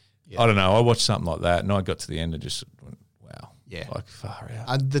 but I don't know. I watched something like that and I got to the end and just went, wow. Yeah. Far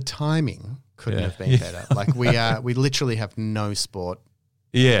out. The timing couldn't have been better. We literally have no sport.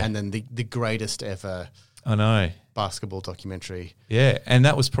 Yeah. And then the greatest ever basketball documentary. Yeah. And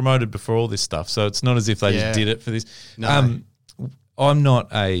that was promoted before all this stuff. So it's not as if they just did it for this. No. I'm not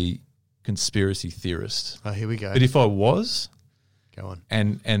a conspiracy theorist. Oh, here we go. But if I was, go on.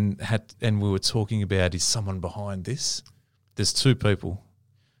 And we were talking about, is someone behind this? There's 2 people.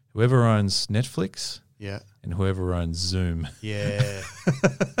 Whoever owns Netflix, and whoever owns Zoom. Yeah,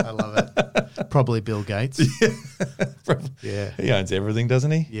 I love it. Probably Bill Gates. Yeah, he owns everything,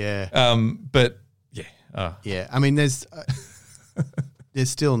 doesn't he? Yeah. But there's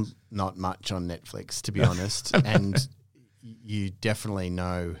still not much on Netflix, to be honest, and you definitely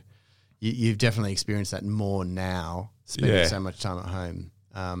know, you've definitely experienced that more now, spending so much time at home.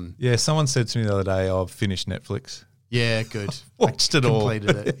 Someone said to me the other day, I've finished Netflix. Yeah, good. Watched it all.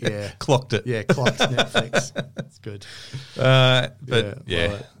 Completed it, yeah. Clocked it. Yeah, clocked Netflix. That's good.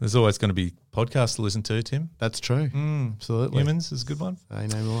 There's always going to be podcasts to listen to, Tim. That's true. Absolutely. Humans is a good one. Say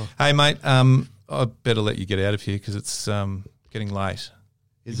no more. Hey, mate, I better let you get out of here because it's getting late.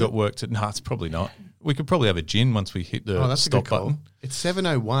 You've got work to... No, it's probably not. We could probably have a gin once we hit the stop button. It's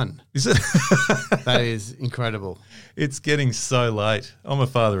 7:01. Is it? That is incredible. It's getting so late. I'm a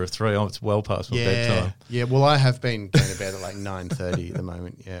father of 3. It's well past my bedtime. Yeah, well, I have been going to bed at like 9:30 at the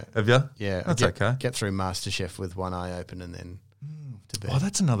moment, yeah. Have you? Yeah. That's okay. Get through MasterChef with one eye open and then to bed. Oh,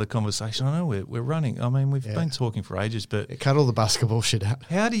 that's another conversation. I know we're running. I mean, we've been talking for ages, but... Cut all the basketball shit out.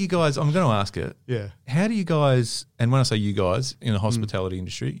 How do you guys... I'm going to ask it. Yeah. How do you guys... And when I say you guys, in the hospitality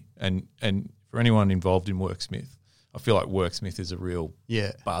industry, and for anyone involved in Worksmith, I feel like Worksmith is a real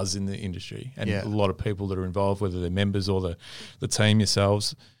buzz in the industry, and a lot of people that are involved, whether they're members or the team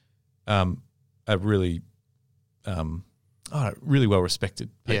yourselves, are really really well respected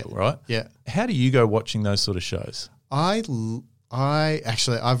people, right? Yeah. How do you go watching those sort of shows? I've got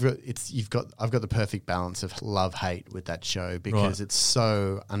the perfect balance of love hate with that show because it's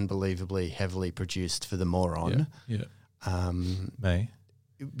so unbelievably heavily produced for the moron. Yeah. Me.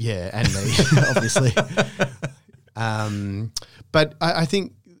 Yeah, and me, obviously. But I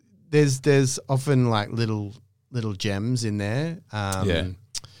think there's often like little gems in there.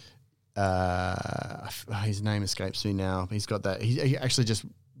 His name escapes me now. He's got that. He actually just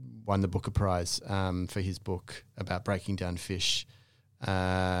won the Booker Prize for his book about breaking down fish. He's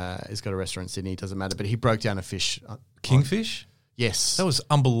got a restaurant in Sydney. Doesn't matter, but he broke down a fish. Kingfish. Yes, that was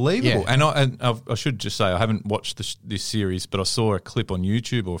unbelievable. Yeah. And I should just say I haven't watched this series, but I saw a clip on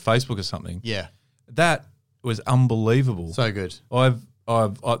YouTube or Facebook or something. Yeah, that was unbelievable. So good.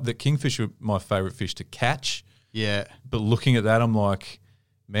 The kingfish were my favourite fish to catch. Yeah, but looking at that, I'm like,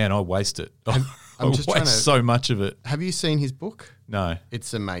 man, I waste it. I waste so much of it. Have you seen his book? No,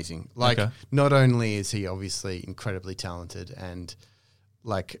 it's amazing. Like, not only is he obviously incredibly talented and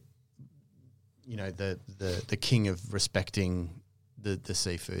like, you know, the king of respecting the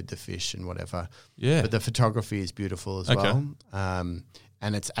seafood, the fish and whatever. Yeah. But the photography is beautiful as well.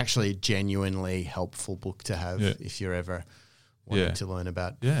 And it's actually a genuinely helpful book to have if you're ever wanting to learn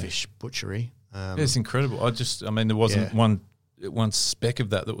about fish butchery. It's incredible. There wasn't one speck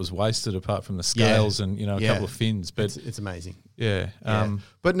of that was wasted apart from the scales and, you know, a couple of fins. But it's amazing. Yeah.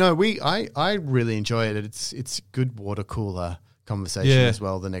 But no, I really enjoy it. It's good water cooler conversation as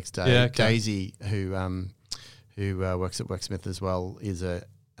well the next day. Yeah, okay. Daisy, who works at Worksmith as well, is a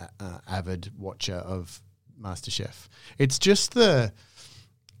avid watcher of MasterChef. It's just the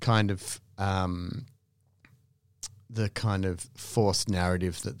kind of forced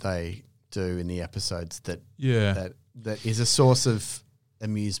narrative that they do in the episodes that is a source of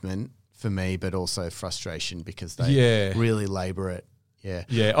amusement for me, but also frustration because they really labour it. Yeah.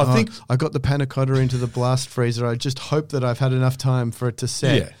 Yeah. I think I got the panna cotta into the blast freezer. I just hope that I've had enough time for it to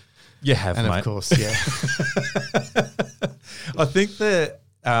set. Yeah. You have, and mate. Of course, yeah. I think that,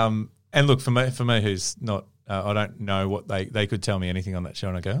 and look, for me who's not, I don't know what they could tell me anything on that show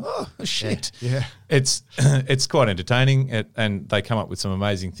and I go, oh, shit. Yeah. It's quite entertaining and they come up with some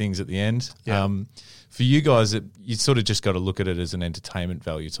amazing things at the end. Yeah. For you guys, you sort of just got to look at it as an entertainment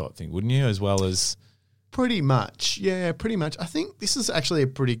value type thing, wouldn't you, as well as... Pretty much. Yeah, pretty much. I think this is actually a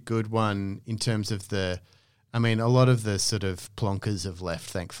pretty good one in terms of a lot of the sort of plonkers have left,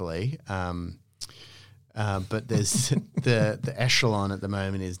 thankfully. But there's the echelon at the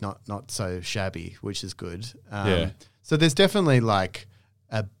moment is not so shabby, which is good. So there's definitely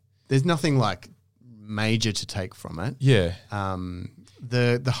there's nothing like major to take from it. Yeah.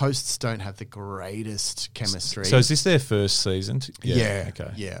 The hosts don't have the greatest chemistry. So is this their first season? Yeah.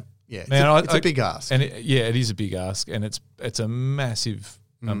 Okay. Yeah. Yeah, man, it's a big ask, and it is a big ask, and it's a massive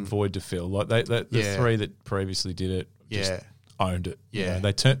void to fill. Like the three that previously did it, just owned it. Yeah, you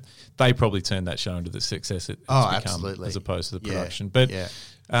know, they probably turned that show into the success it has become, absolutely, as opposed to the production. But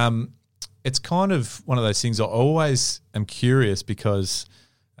it's kind of one of those things. I always am curious because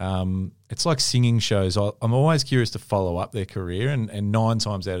it's like singing shows. I'm always curious to follow up their career, and 9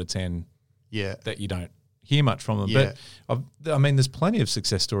 times out of 10, that you don't hear much from them. Yeah. But there's plenty of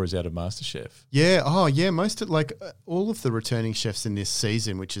success stories out of MasterChef. Yeah. Oh, yeah. Most of all of the returning chefs in this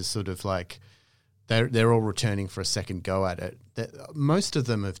season, which is sort of like they're all returning for a second go at it. Most of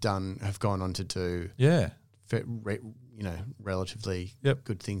them have gone on to do relatively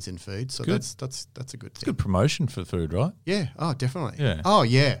good things in food. So that's a good thing. Good promotion for food, right? Yeah. Oh, definitely. Yeah. Oh,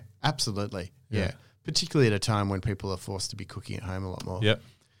 yeah. Absolutely. Yeah. Particularly at a time when people are forced to be cooking at home a lot more. Yep.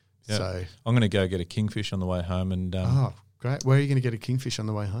 Yep. So I'm going to go get a kingfish on the way home, and great. Where are you going to get a kingfish on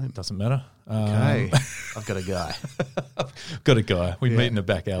the way home? Doesn't matter. Okay, I've got a guy. Got a guy. We meet in the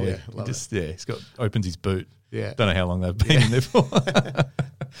back alley. He's opens his boot. Yeah, don't know how long they've been in there for.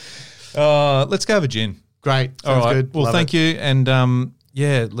 Let's go have a gin. Great. Sounds good. Well, thank you, and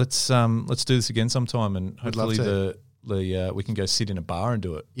let's do this again sometime, and hopefully we can go sit in a bar and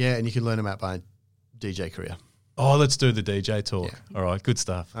do it. Yeah, and you can learn about DJ career. Oh, let's do the DJ talk. Yeah. All right, good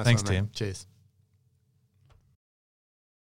stuff. Thanks, Tim. Cheers.